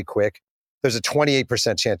case really quick, there's a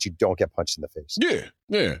 28% chance you don't get punched in the face.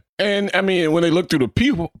 Yeah. And I mean, when they look through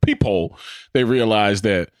the peephole, they realize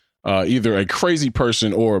that either a crazy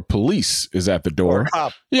person or police is at the door. Or a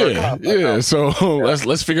cop. Yeah. So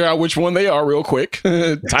let's figure out which one they are real quick,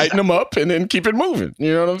 tighten them up, and then keep it moving.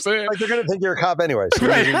 You know what I'm saying? Like, they're going to think you're a cop anyway. So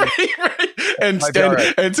right. And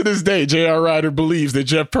to this day, J.R. Ryder believes that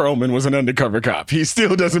Jeff Pearlman was an undercover cop. He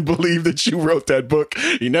still doesn't believe that you wrote that book.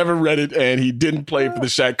 He never read it, and he didn't play for the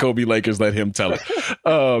Shaq-Kobe Lakers. Let him tell it.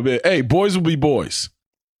 Man. Hey, boys will be boys.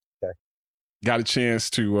 Okay. Got a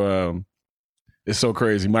chance to... It's so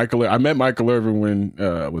crazy. I met Michael Irvin when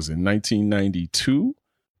was in 1992,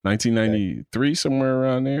 1993, somewhere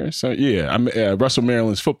around there. So yeah, I'm at Russell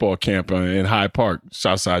Maryland's football camp in Hyde Park,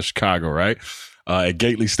 Southside Chicago, right? At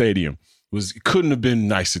Gately Stadium. Couldn't have been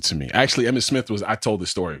nicer to me. Actually, Emmitt Smith I told this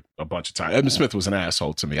story a bunch of times. Emmitt Smith was an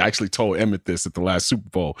asshole to me. I actually told Emmitt this at the last Super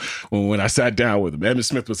Bowl when I sat down with him. Emmitt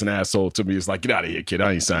Smith was an asshole to me. It's like, get out of here, kid.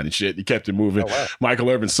 I ain't signing shit. He kept it moving. Oh, wow. Michael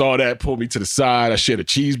Irvin saw that, pulled me to the side. I shared a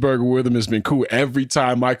cheeseburger with him. It's been cool. Every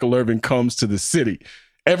time Michael Irvin comes to the city,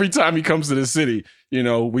 we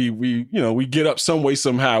get up some way,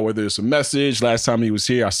 somehow, whether it's a message. Last time he was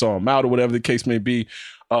here, I saw him out or whatever the case may be.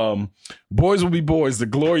 Boys will be boys, the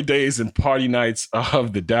glory days and party nights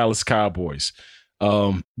of the Dallas Cowboys.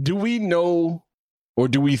 Do we know, or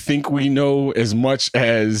do we think we know as much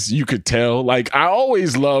as you could tell? Like, I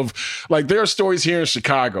always love, like, there are stories here in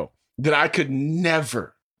Chicago that I could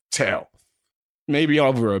never tell. maybe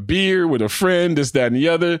over a beer with a friend, this, that, and the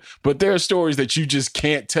other. But there are stories that you just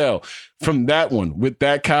can't tell from that one with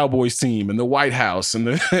that Cowboys team and the White House and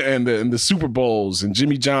the Super Bowls and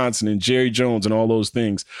Jimmy Johnson and Jerry Jones and all those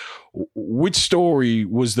things. Which story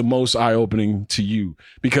was the most eye-opening to you?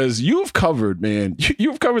 Because you've covered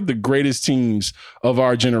the greatest teams of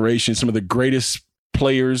our generation, some of the greatest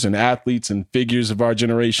players and athletes and figures of our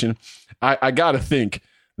generation. I got to think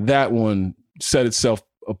that one set itself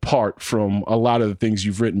apart from a lot of the things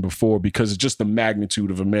you've written before because of just the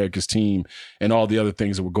magnitude of America's team and all the other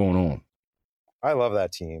things that were going on. I love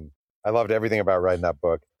that team. I loved everything about writing that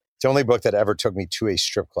book. It's the only book that ever took me to a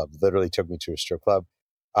strip club, literally took me to a strip club.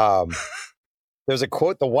 There's a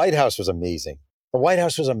quote, the White House was amazing. The White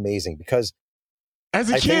House was amazing because as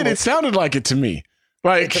a kid, it sounded like it to me.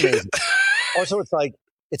 Like, it's amazing. Also, it's like,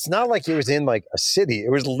 it's not like it was in like a city. It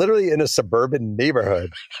was literally in a suburban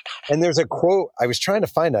neighborhood. And there's a quote, I was trying to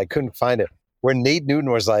find it, I couldn't find it, where Nate Newton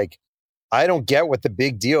was like, I don't get what the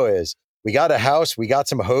big deal is. We got a house, we got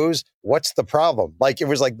some hoes. What's the problem? Like, it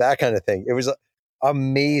was like that kind of thing. It was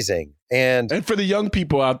amazing. And for the young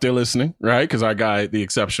people out there listening, right? Because our guy, the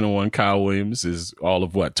exceptional one, Kyle Williams, is all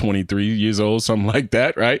of 23 years old, something like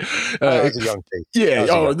that, right? He's a young kid.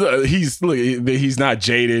 Yeah. He's not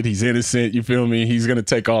jaded. He's innocent. You feel me? He's going to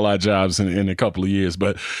take all our jobs in a couple of years.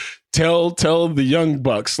 But tell the young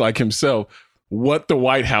bucks like himself what the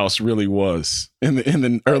White House really was in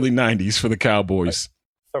the early 90s for the Cowboys.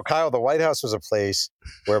 So Kyle, the White House was a place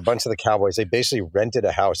where a bunch of the Cowboys, they basically rented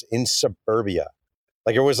a house in suburbia.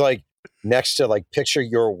 Like, it was like next to, like, picture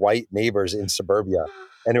your white neighbors in suburbia.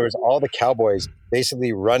 And it was all the Cowboys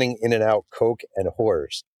basically running in and out coke and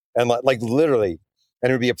whores. And like literally, and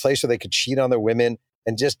it would be a place where they could cheat on their women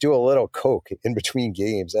and just do a little coke in between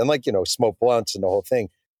games and, like, smoke blunts and the whole thing.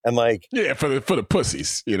 And like, yeah, for the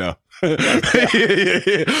pussies, For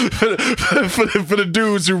the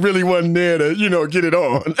dudes who really wasn't there to, get it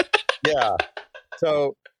on. Yeah.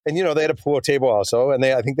 So, and they had a pool table also, and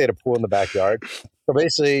I think they had a pool in the backyard. So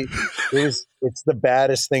basically, it's the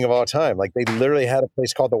baddest thing of all time. Like, they literally had a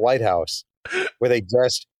place called the White House where they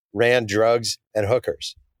just ran drugs and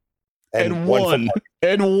hookers. And won.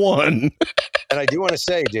 And I do want to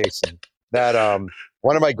say, Jason, that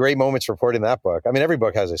one of my great moments reporting that book, I mean, every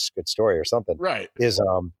book has a good story or something, right? Is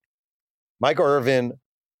Michael Irvin.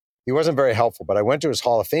 He wasn't very helpful, but I went to his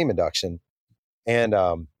Hall of Fame induction, and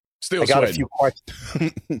still I got sweating. a few questions.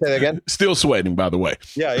 Say that again? Still sweating, by the way.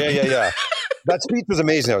 Yeah. That speech was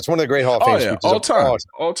amazing, though. It's one of the great Hall of Fame speeches.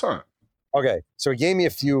 All time. Okay, so he gave me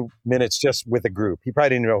a few minutes just with a group. He probably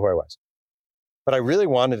didn't know who I was. But I really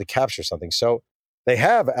wanted to capture something. So they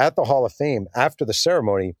have at the Hall of Fame, after the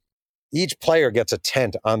ceremony, each player gets a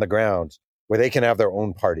tent on the ground where they can have their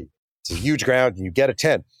own party. It's a huge ground, and you get a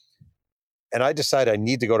tent. And I decided I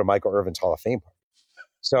need to go to Michael Irvin's Hall of Fame party.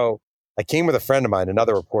 So I came with a friend of mine,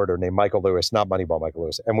 another reporter named Michael Lewis, not Moneyball Michael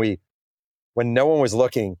Lewis. And when no one was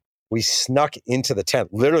looking, we snuck into the tent,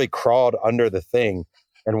 literally crawled under the thing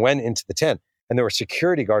and went into the tent. And there were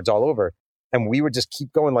security guards all over. And we would just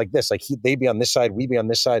keep going like this. Like, they'd be on this side, we'd be on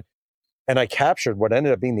this side. And I captured what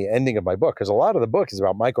ended up being the ending of my book, because a lot of the book is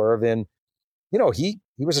about Michael Irvin. He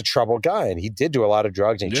was a troubled guy, and he did do a lot of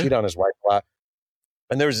drugs, and he cheated on his wife a lot.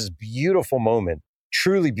 And there was this beautiful moment,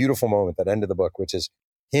 truly beautiful moment that ended the book, which is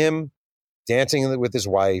him dancing with his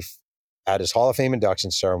wife at his Hall of Fame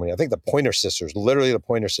induction ceremony. I think the Pointer Sisters, literally the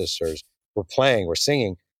Pointer Sisters, were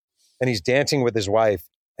singing, and he's dancing with his wife.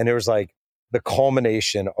 And it was like the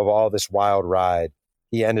culmination of all this wild ride.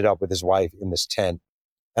 He ended up with his wife in this tent.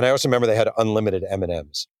 And I also remember they had unlimited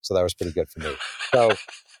M&Ms. So that was pretty good for me. So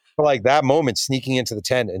for like that moment, sneaking into the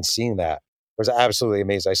tent and seeing that was absolutely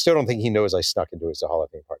amazing. I still don't think he knows I snuck into his Hall of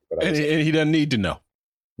Fame party. But and he doesn't need to know.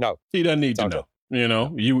 No. He doesn't need to know.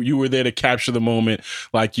 You were there to capture the moment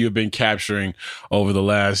like you've been capturing over the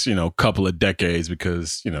last, couple of decades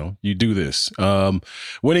because, you do this.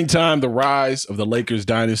 Winning Time, The Rise of the Lakers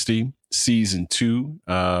Dynasty, Season 2,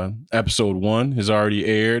 Episode 1 has already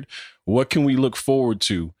aired. What can we look forward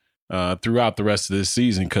to throughout the rest of this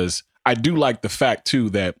season? Because I do like the fact, too,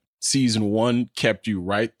 that Season 1 kept you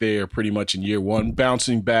right there pretty much in year one,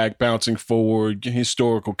 bouncing back, bouncing forward,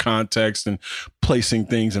 historical context and placing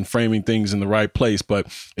things and framing things in the right place. But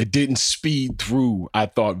it didn't speed through, I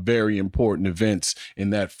thought, very important events in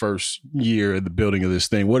that first year of the building of this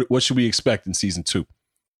thing. What should we expect in Season 2?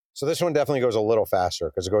 So this one definitely goes a little faster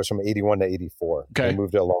because it goes from 81 to 84. Okay. They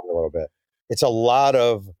moved it along a little bit. It's a lot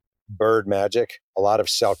of Bird magic, a lot of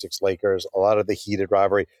Celtics, Lakers, a lot of the heated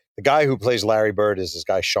rivalry. The guy who plays Larry Bird is this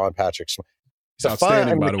guy, Sean Patrick. He's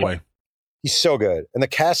outstanding, by the way. He's so good. And the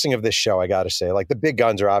casting of this show, I got to say, like the big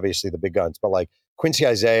guns are obviously the big guns, but like Quincy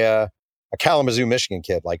Isaiah, a Kalamazoo, Michigan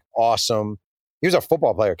kid, like awesome. He was a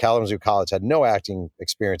football player at Kalamazoo College, had no acting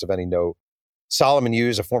experience of any note. Solomon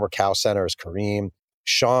Hughes, a former Cal center, is Kareem.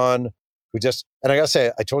 Sean, who just, and I gotta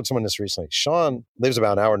say, I told someone this recently. Sean lives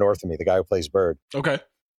about an hour north of me, the guy who plays Bird. Okay.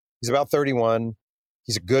 He's about 31.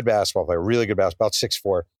 He's a good basketball player, really good basketball, about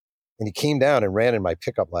 6'4". And he came down and ran in my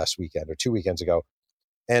pickup last weekend or 2 weekends ago.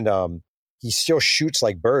 And he still shoots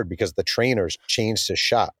like Bird because the trainers changed his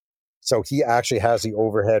shot. So he actually has the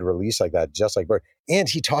overhead release like that, just like Bird. And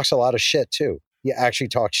he talks a lot of shit too. He actually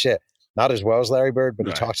talks shit. Not as well as Larry Bird, but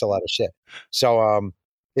he talks a lot of shit. So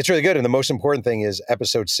it's really good. And the most important thing is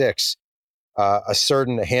episode 6, a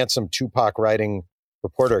certain handsome Tupac writing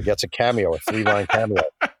reporter gets a cameo, a 3-line cameo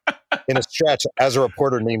in a stretch as a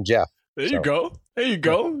reporter named Jeff. There you go. There you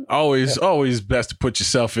go. Always best to put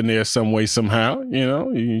yourself in there some way, somehow. You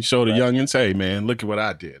know, you show the youngins, hey, man, look at what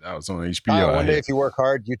I did. I was on HBO. One day, if you work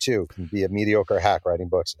hard, you too can be a mediocre hack writing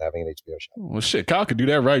books and having an HBO show. Well, shit, Kyle could do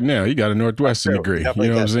that right now. He got a Northwestern degree. You know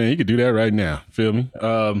what I'm saying? He could do that right now. Feel me?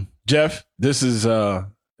 Jeff, this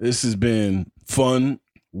has been fun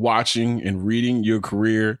watching and reading your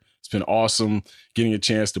career. It's been awesome getting a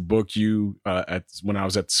chance to book you when I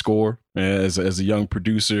was at the Score as a young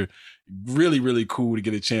producer. Really, really cool to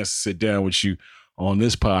get a chance to sit down with you on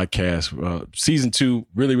this podcast. Season 2,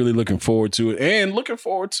 really, really looking forward to it. And looking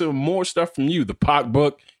forward to more stuff from you. The Pac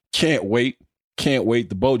book, can't wait. Can't wait.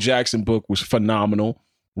 The Bo Jackson book was phenomenal,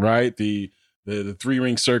 right? The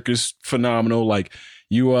 3-Ring Circus, phenomenal. Like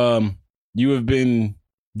you have been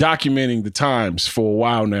documenting the times for a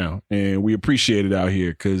while now, and we appreciate it out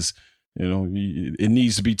here because, you know, it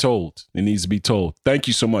needs to be told. It needs to be told. Thank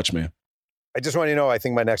you so much, man. I just want you to know, I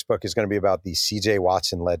think my next book is going to be about the C.J.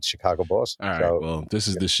 Watson-led Chicago Bulls. All right, well, this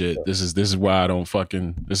is the shit. This is why I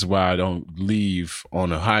don't leave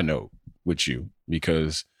on a high note with you,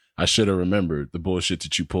 because I should have remembered the bullshit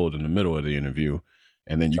that you pulled in the middle of the interview,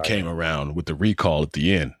 and then you came around with the recall at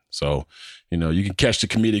the end. So, you know, you can catch the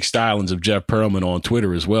comedic stylings of Jeff Pearlman on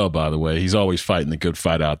Twitter as well, by the way. He's always fighting the good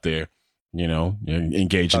fight out there. You know,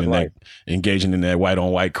 engaging in that white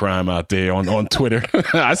on white crime out there on Twitter.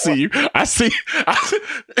 I see you. I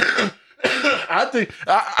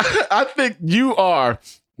think you are,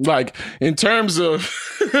 like, in terms of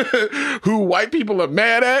who white people are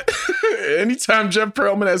mad at. Anytime Jeff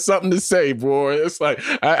Pearlman has something to say, boy, it's like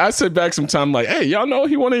I sit back sometime like, hey, y'all know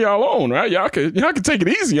he one of y'all own, right? Y'all can take it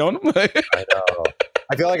easy on him. I know.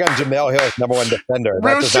 I feel like I'm Jamel Hill's #1 defender.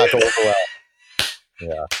 That does not go over well.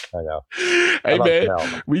 Yeah, I know. Hey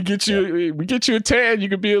man, we get you a tan. You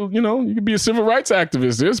could be a civil rights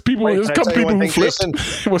activist. There's a couple people who flip.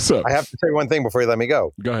 What's up? I have to say one thing before you let me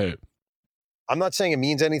go. Go ahead. I'm not saying it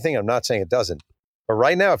means anything. I'm not saying it doesn't. But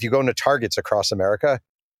right now, if you go into Targets across America,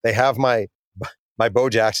 they have my Bo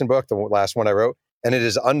Jackson book, the last one I wrote, and it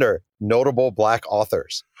is under notable Black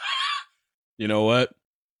authors. You know what?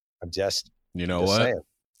 I'm just saying. You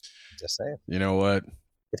know what?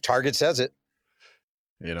 If Target says it.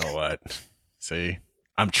 You know what? See,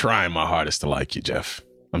 I'm trying my hardest to like you, Jeff.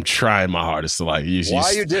 I'm trying my hardest to like you. Why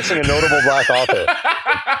are you dissing a notable Black author?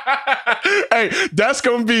 Hey, that's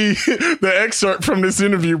going to be the excerpt from this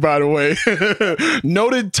interview, by the way.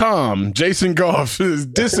 Noted Tom, Jason Goff, is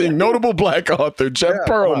dissing notable Black author Jeff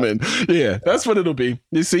Pearlman. Yeah, that's what it'll be.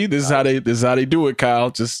 You see, this is how they do it,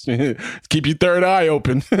 Kyle. Just keep your third eye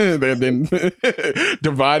open. then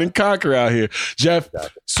divide and conquer out here. Jeff,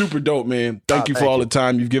 super dope, man. Thank you for all the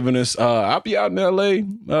time you've given us. I'll be out in LA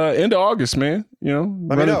end of August, man. You know,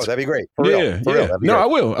 let me know. That'd be great. For real. No,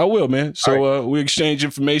 I will, man. So we exchange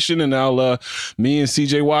information, and me and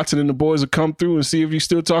CJ Watson and the boys will come through and see if you're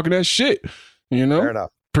still talking that shit. You know? Fair enough.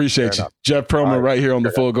 Appreciate you. Jeff Pearlman right here on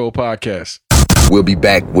the Full Go Podcast. We'll be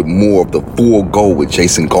back with more of the Full Go with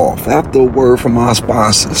Jason Goff after a word from our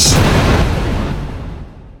sponsors.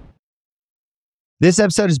 This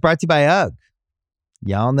episode is brought to you by UGG.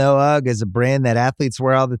 Y'all know UGG is a brand that athletes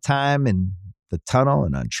wear all the time in the tunnel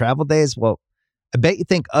and on travel days. Well, I bet you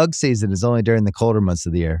think UGG season is only during the colder months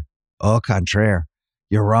of the year. Au contraire.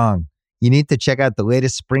 You're wrong. You need to check out the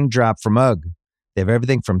latest spring drop from UGG. They have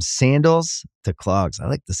everything from sandals to clogs. I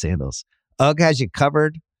like the sandals. UGG has you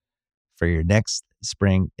covered for your next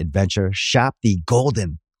spring adventure. Shop the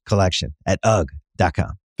Golden Collection at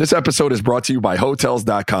UGG.com. This episode is brought to you by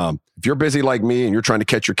Hotels.com. If you're busy like me and you're trying to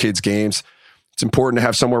catch your kids' games, it's important to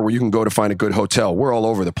have somewhere where you can go to find a good hotel. We're all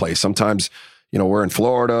over the place. Sometimes, we're in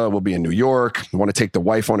Florida, we'll be in New York. We want to take the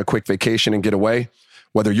wife on a quick vacation and get away.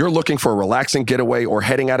 Whether you're looking for a relaxing getaway or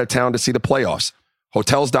heading out of town to see the playoffs,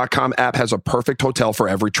 Hotels.com app has a perfect hotel for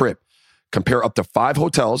every trip. Compare up to 5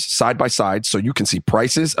 hotels side by side so you can see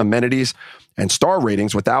prices, amenities, and star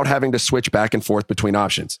ratings without having to switch back and forth between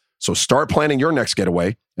options. So start planning your next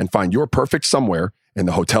getaway and find your perfect somewhere in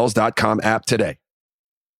the Hotels.com app today.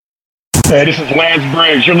 Hey, this is Lance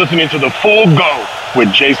Briggs. You're listening to The Full Go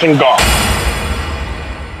with Jason Goff.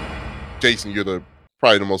 Jason, you're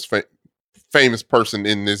probably the most famous person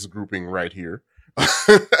in this grouping right here.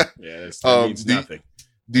 That means nothing.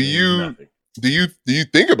 Do you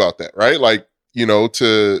think about that, right? Like,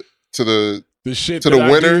 to the shit to the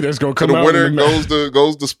winner, that's gonna to come the winner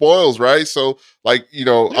goes the spoils, right? So, like,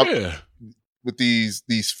 with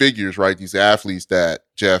these figures, right? These athletes that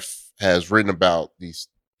Jeff has written about, these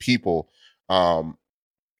people,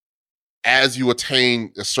 as you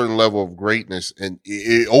attain a certain level of greatness, and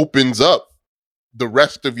it opens up the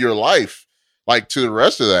rest of your life, like, to the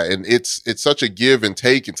rest of that, and it's such a give and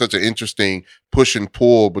take, and such an interesting push and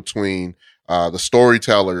pull between the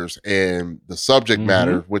storytellers and the subject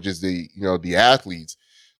matter, which is the athletes.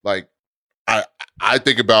 Like, I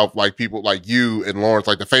think about, like, people like you and Lawrence,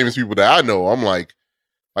 like the famous people that I know. I'm like,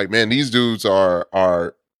 man, these dudes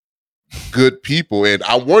are good people, and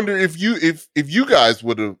I wonder if you guys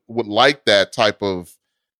would like that type of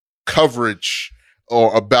coverage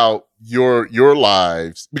or about your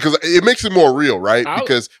lives, because it makes it more real, right?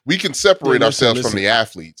 Because we can separate ourselves from the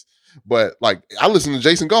athletes. But, like, I listen to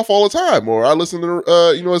Jason Goff all the time, or I listen to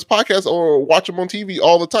his podcast, or watch him on TV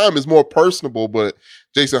all the time. It's more personable. But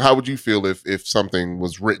Jason, how would you feel if something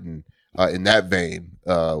was written in that vein,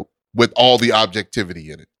 with all the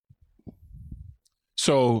objectivity in it?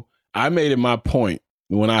 So I made it my point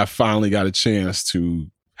when I finally got a chance to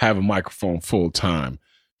have a microphone full time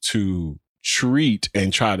to treat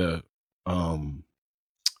and try to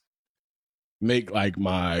make, like,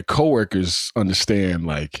 my coworkers understand,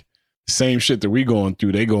 like, same shit that we going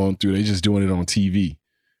through, they just doing it on TV,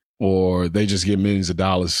 or they just get millions of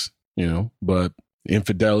dollars, but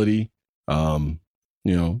infidelity,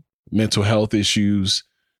 mental health issues,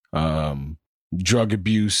 drug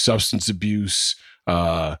abuse, substance abuse,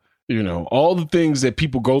 all the things that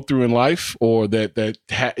people go through in life, or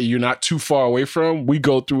that you're not too far away from, we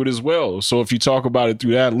go through it as well. So if you talk about it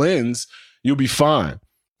through that lens, you'll be fine.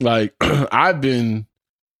 Like,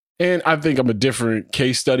 and I think I'm a different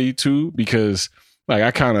case study too, because, like,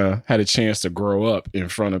 I kind of had a chance to grow up in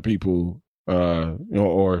front of people, on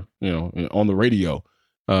the radio,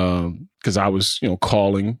 because I was,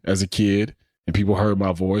 calling as a kid, and people heard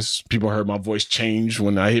my voice. People heard my voice change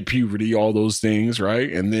when I hit puberty, all those things,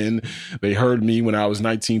 right? And then they heard me when I was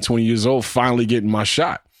 19, 20 years old, finally getting my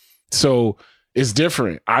shot. So it's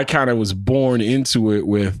different. I kind of was born into it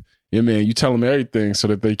with, yeah, man, you tell them everything so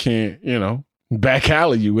that they can't, back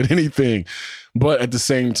alley you with anything. But at the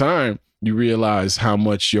same time, you realize how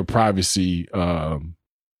much your privacy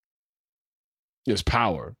is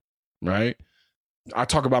power, right? I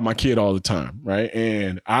talk about my kid all the time, right?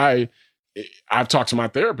 And I've talked to my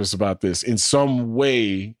therapist about this. In some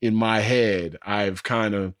way in my head, I've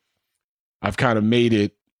kind of made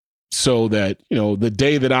it so that, the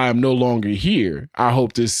day that I am no longer here, I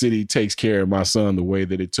hope this city takes care of my son the way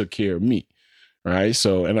that it took care of me. Right.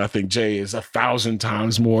 So, and I think Jay is 1,000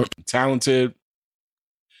 times more talented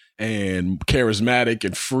and charismatic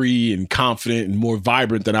and free and confident and more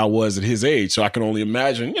vibrant than I was at his age. So I can only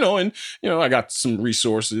imagine, I got some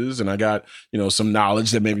resources, and I got, some knowledge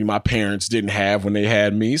that maybe my parents didn't have when they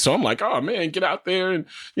had me. So I'm like, oh man, get out there and,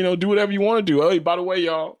 do whatever you want to do. Oh, by the way,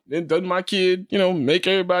 y'all, doesn't my kid, make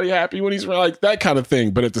everybody happy when he's like that kind of thing.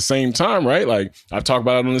 But at the same time, right, like I've talked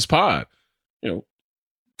about it on this pod,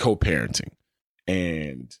 co-parenting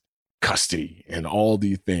and custody and all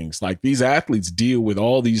these things. Like, these athletes deal with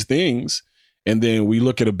all these things, and then we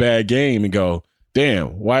look at a bad game and go,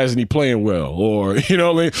 damn, why isn't he playing well? Or,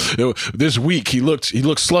 this week he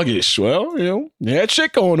looked sluggish. Well, he had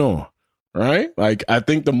shit going on, right? Like, I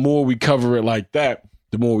think the more we cover it like that,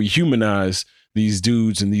 the more we humanize these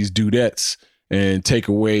dudes and these dudettes and take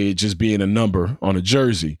away just being a number on a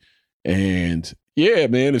jersey. And yeah,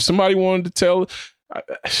 man, if somebody wanted to tell,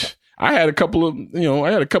 I had a couple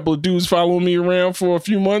of dudes following me around for a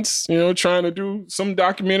few months, trying to do some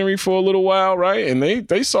documentary for a little while, right? And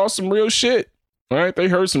they saw some real shit, right? They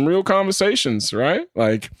heard some real conversations, right?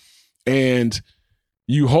 Like, and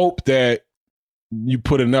you hope that you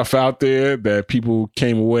put enough out there that people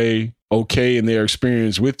came away okay in their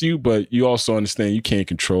experience with you, but you also understand you can't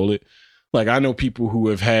control it. Like, I know people who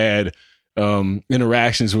have had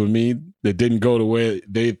interactions with me that didn't go the way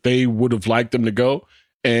they would have liked them to go.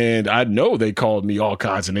 And I know they called me all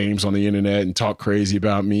kinds of names on the internet and talked crazy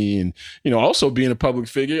about me. And, also being a public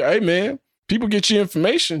figure, hey, man, people get you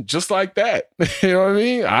information just like that. You know what I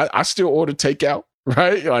mean? I still order takeout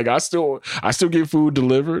right? Like I still get food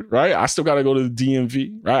delivered, right? I still got to go to the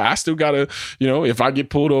DMV, right? I still got to, if I get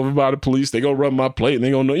pulled over by the police, they gonna run my plate and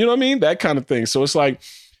they gonna know, you know what I mean? That kind of thing. So it's like,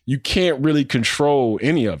 you can't really control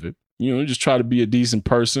any of it. Just try to be a decent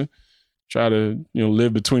person, try to,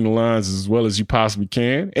 live between the lines as well as you possibly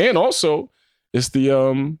can. And also it's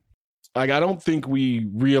the, I don't think we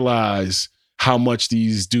realize how much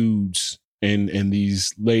these dudes and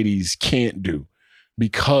these ladies can't do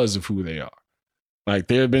because of who they are. Like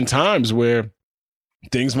there have been times where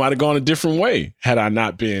things might have gone a different way had I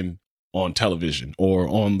not been on television or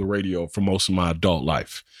on the radio for most of my adult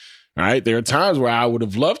life. All right. There are times where I would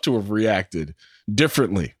have loved to have reacted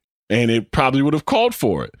differently and it probably would have called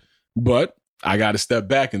for it. But I got to step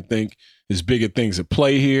back and think there's bigger things at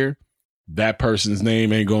play here. That person's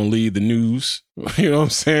name ain't going to lead the news. You know what I'm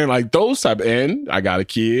saying? Like those type. And I got a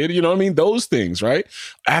kid, you know what I mean? Those things, right?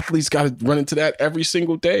 Athletes got to run into that every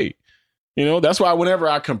single day. That's why whenever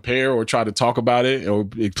I compare or try to talk about it or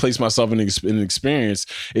place myself in an experience,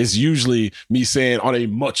 it's usually me saying on a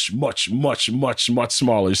much, much, much, much, much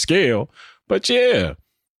smaller scale. But yeah,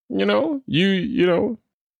 you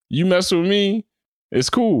mess with me, it's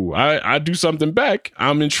cool. I do something back,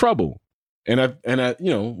 I'm in trouble. And I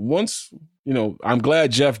once, I'm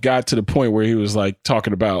glad Jeff got to the point where he was like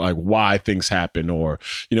talking about like why things happen or,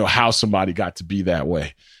 how somebody got to be that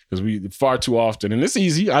way. Because we far too often, and it's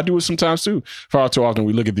easy, I do it sometimes too, far too often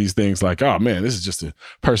we look at these things like, oh man, this is just a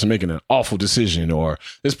person making an awful decision or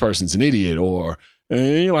this person's an idiot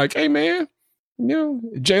and you're like, hey man,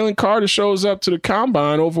 Jalen Carter shows up to the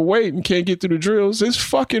combine overweight and can't get through the drills. His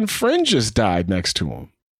fucking friend just died next to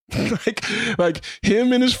him. like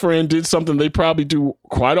him and his friend did something they probably do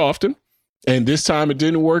quite often. And this time it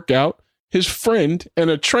didn't work out. His friend and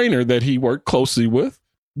a trainer that he worked closely with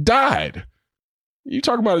died. You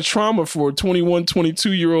talk about a trauma for a 21,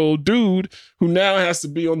 22-year-old dude who now has to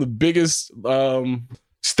be on the biggest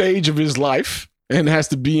stage of his life and has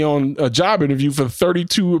to be on a job interview for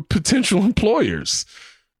 32 potential employers.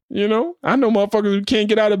 I know motherfuckers who can't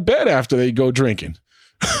get out of bed after they go drinking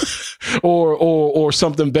or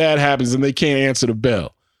something bad happens and they can't answer the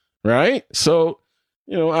bell. Right. So,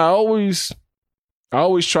 I always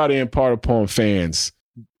try to impart upon fans.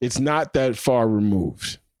 It's not that far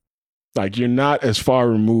removed. Like you're not as far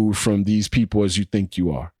removed from these people as you think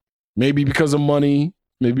you are. Maybe because of money,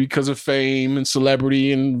 maybe because of fame and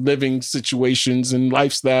celebrity and living situations and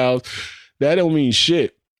lifestyles. That don't mean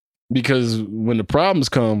shit because when the problems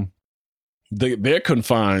come, their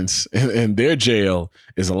confines and their jail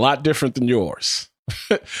is a lot different than yours.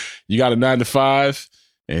 You got a 9-to-5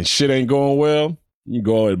 and shit ain't going well. You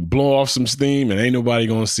go and blow off some steam and ain't nobody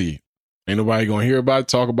going to see it. Ain't nobody going to hear about it,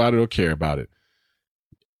 talk about it, or care about it.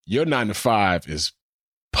 Your 9-to-5 is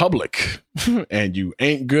public and you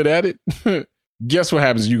ain't good at it. Guess what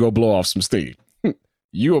happens? You go blow off some steam.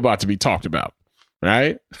 You about to be talked about,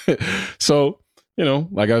 right? So,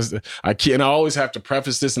 like I can't. I always have to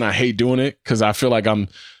preface this, and I hate doing it because I feel like I'm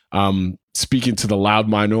speaking to the loud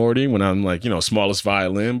minority when I'm like, smallest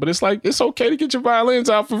violin. But it's like it's okay to get your violins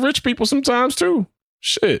out for rich people sometimes too.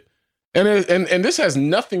 Shit, and this has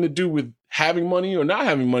nothing to do with having money or not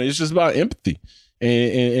having money. It's just about empathy.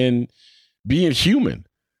 And being human.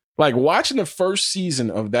 Like watching the first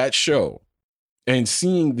season of that show and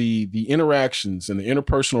seeing the interactions and the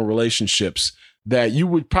interpersonal relationships that you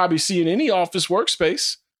would probably see in any office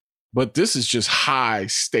workspace. But this is just high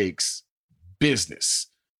stakes business.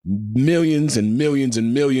 Millions and millions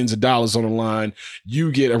and millions of dollars on the line.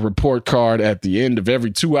 You get a report card at the end of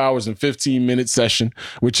every 2 hours and 15-minute session,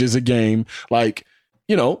 which is a game. Like,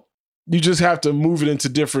 you just have to move it into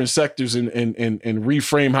different sectors and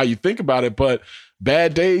reframe how you think about it. But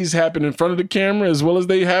bad days happen in front of the camera as well as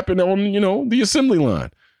they happen on, the assembly line.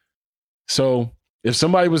 So if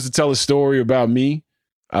somebody was to tell a story about me,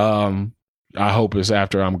 I hope it's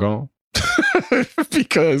after I'm gone.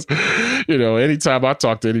 Because, anytime I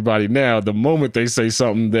talk to anybody now, the moment they say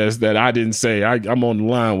something that I didn't say, I'm on the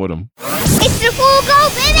line with them. It's the Full Go,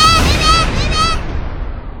 baby!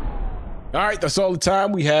 All right, that's all the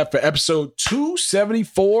time we have for episode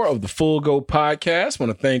 274 of the Full Go podcast. I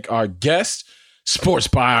want to thank our guest, sports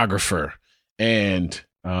biographer, and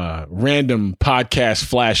random podcast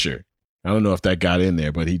flasher. I don't know if that got in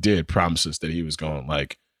there, but he did promise us that he was going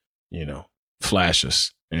to, flash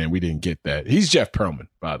us, and we didn't get that. He's Jeff Pearlman,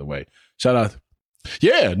 by the way. Shout out.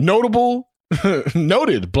 Yeah,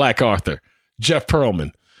 noted Black Arthur, Jeff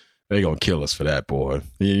Pearlman. They gonna kill us for that, boy.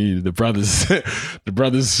 The brothers, the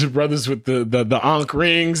brothers with the Ankh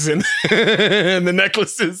rings and and the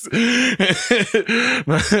necklaces.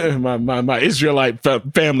 my Israelite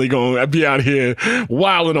family gonna be out here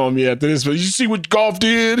wilding on me after this. But you see what Goff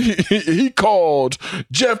did? He called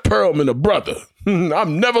Jeff Pearlman a brother.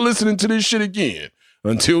 I'm never listening to this shit again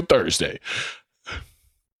until Thursday.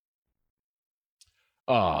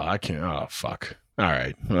 Oh, I can't. Oh, fuck. All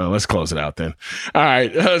right. Well, let's close it out then. All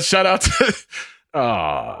right. Shout out to.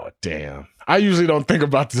 Oh, damn. I usually don't think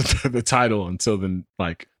about the title until the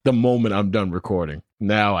moment I'm done recording.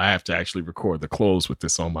 Now I have to actually record the close with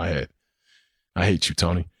this on my head. I hate you,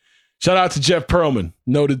 Tony. Shout out to Jeff Pearlman,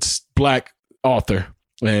 noted Black author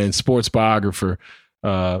and sports biographer.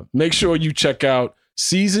 Make sure you check out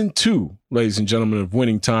season 2, ladies and gentlemen, of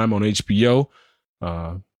Winning Time on HBO,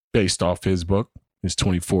 based off his book. His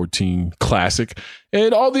 2014 classic,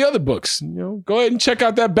 and all the other books. Go ahead and check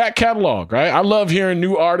out that back catalog, right? I love hearing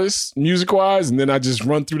new artists, music-wise, and then I just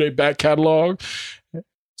run through their back catalog.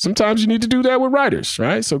 Sometimes you need to do that with writers,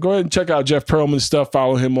 right? So go ahead and check out Jeff Pearlman's stuff.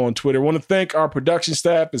 Follow him on Twitter. I want to thank our production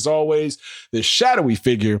staff, as always, the shadowy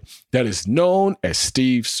figure that is known as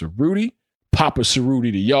Steve Cerruti, Papa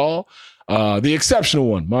Cerruti to y'all. The exceptional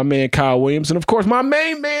one, my man Kyle Williams, and of course my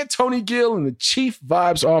main man Tony Gill, and the chief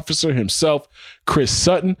vibes officer himself, Chris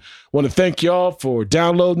Sutton. Want to thank y'all for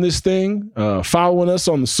downloading this thing, following us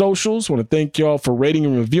on the socials. Want to thank y'all for rating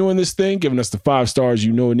and reviewing this thing, giving us the 5 stars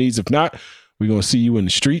you know it needs. If not, we're gonna see you in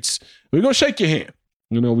the streets. We're gonna shake your hand.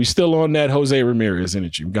 We still on that Jose Ramirez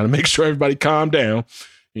energy. We got to make sure everybody calm down.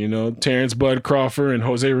 Terrence Bud Crawford and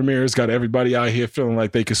Jose Ramirez got everybody out here feeling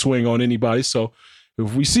like they could swing on anybody. So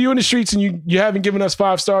if we see you in the streets and you haven't given us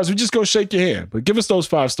 5 stars, we're just going to shake your hand. But give us those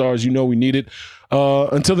 5 stars. You know we need it.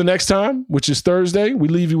 Until the next time, which is Thursday, we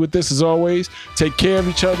leave you with this as always. Take care of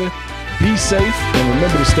each other. Be safe. And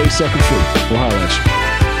remember to stay sucker free. We'll holler at you.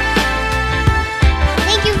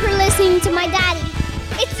 Thank you for listening to my daddy.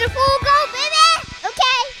 It's the Full Go, baby.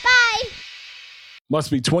 Okay, bye. Must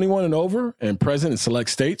be 21 and over and present in select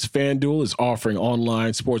states. FanDuel is offering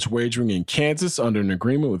online sports wagering in Kansas under an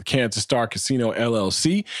agreement with Kansas Star Casino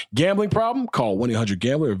LLC. Gambling problem? Call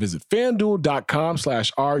 1-800-GAMBLER or visit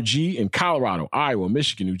FanDuel.com/RG in Colorado, Iowa,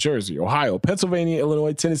 Michigan, New Jersey, Ohio, Pennsylvania,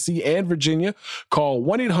 Illinois, Tennessee, and Virginia. Call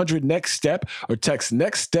 1-800-NEXT-STEP or text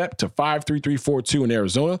NEXT STEP to 53342 in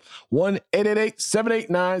Arizona,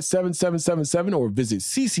 1-888-789-7777 or visit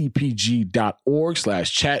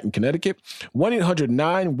ccpg.org/chat in Connecticut, 1-800-9-WITH-IT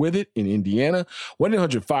in Indiana,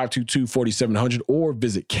 1-800-522-4700 or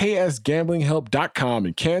visit ksgamblinghelp.com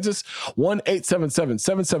in Kansas,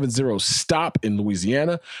 1-877-770-STOP in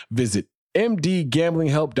Louisiana, visit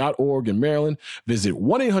mdgamblinghelp.org in Maryland, visit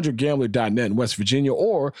 1-800-GAMBLER.net in West Virginia,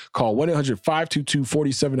 or call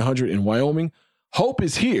 1-800-522-4700 in Wyoming. Hope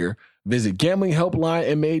is here. Visit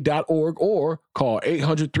gamblinghelplinema.org or call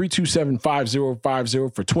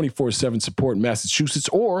 800-327-5050 for 24/7 support in Massachusetts,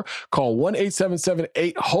 or call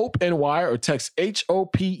 1-877-8-HOPE-NY or text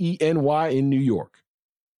HOPENY in New York.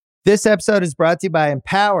 This episode is brought to you by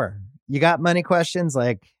Empower. You got money questions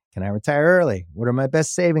like, can I retire early? What are my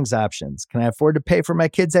best savings options? Can I afford to pay for my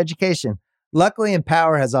kids' education? Luckily,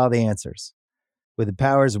 Empower has all the answers. With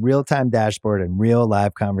Empower's real-time dashboard and real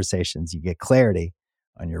live conversations, you get clarity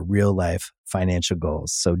on your real life financial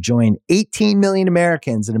goals. So join 18 million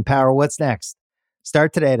Americans and empower what's next.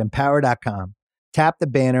 Start today at empower.com. Tap the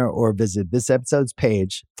banner or visit this episode's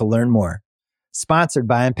page to learn more. Sponsored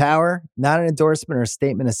by Empower, not an endorsement or a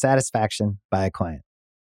statement of satisfaction by a client.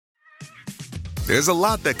 There's a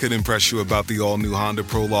lot that could impress you about the all-new Honda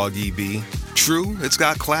Prologue EV. True, it's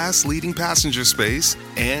got class-leading passenger space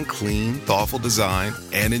and clean, thoughtful design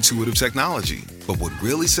and intuitive technology. But what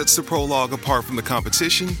really sets the Prologue apart from the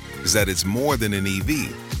competition is that it's more than an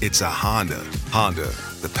EV. It's a Honda. Honda,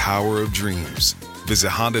 the power of dreams. Visit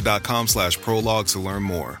honda.com/prologue to learn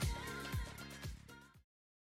more.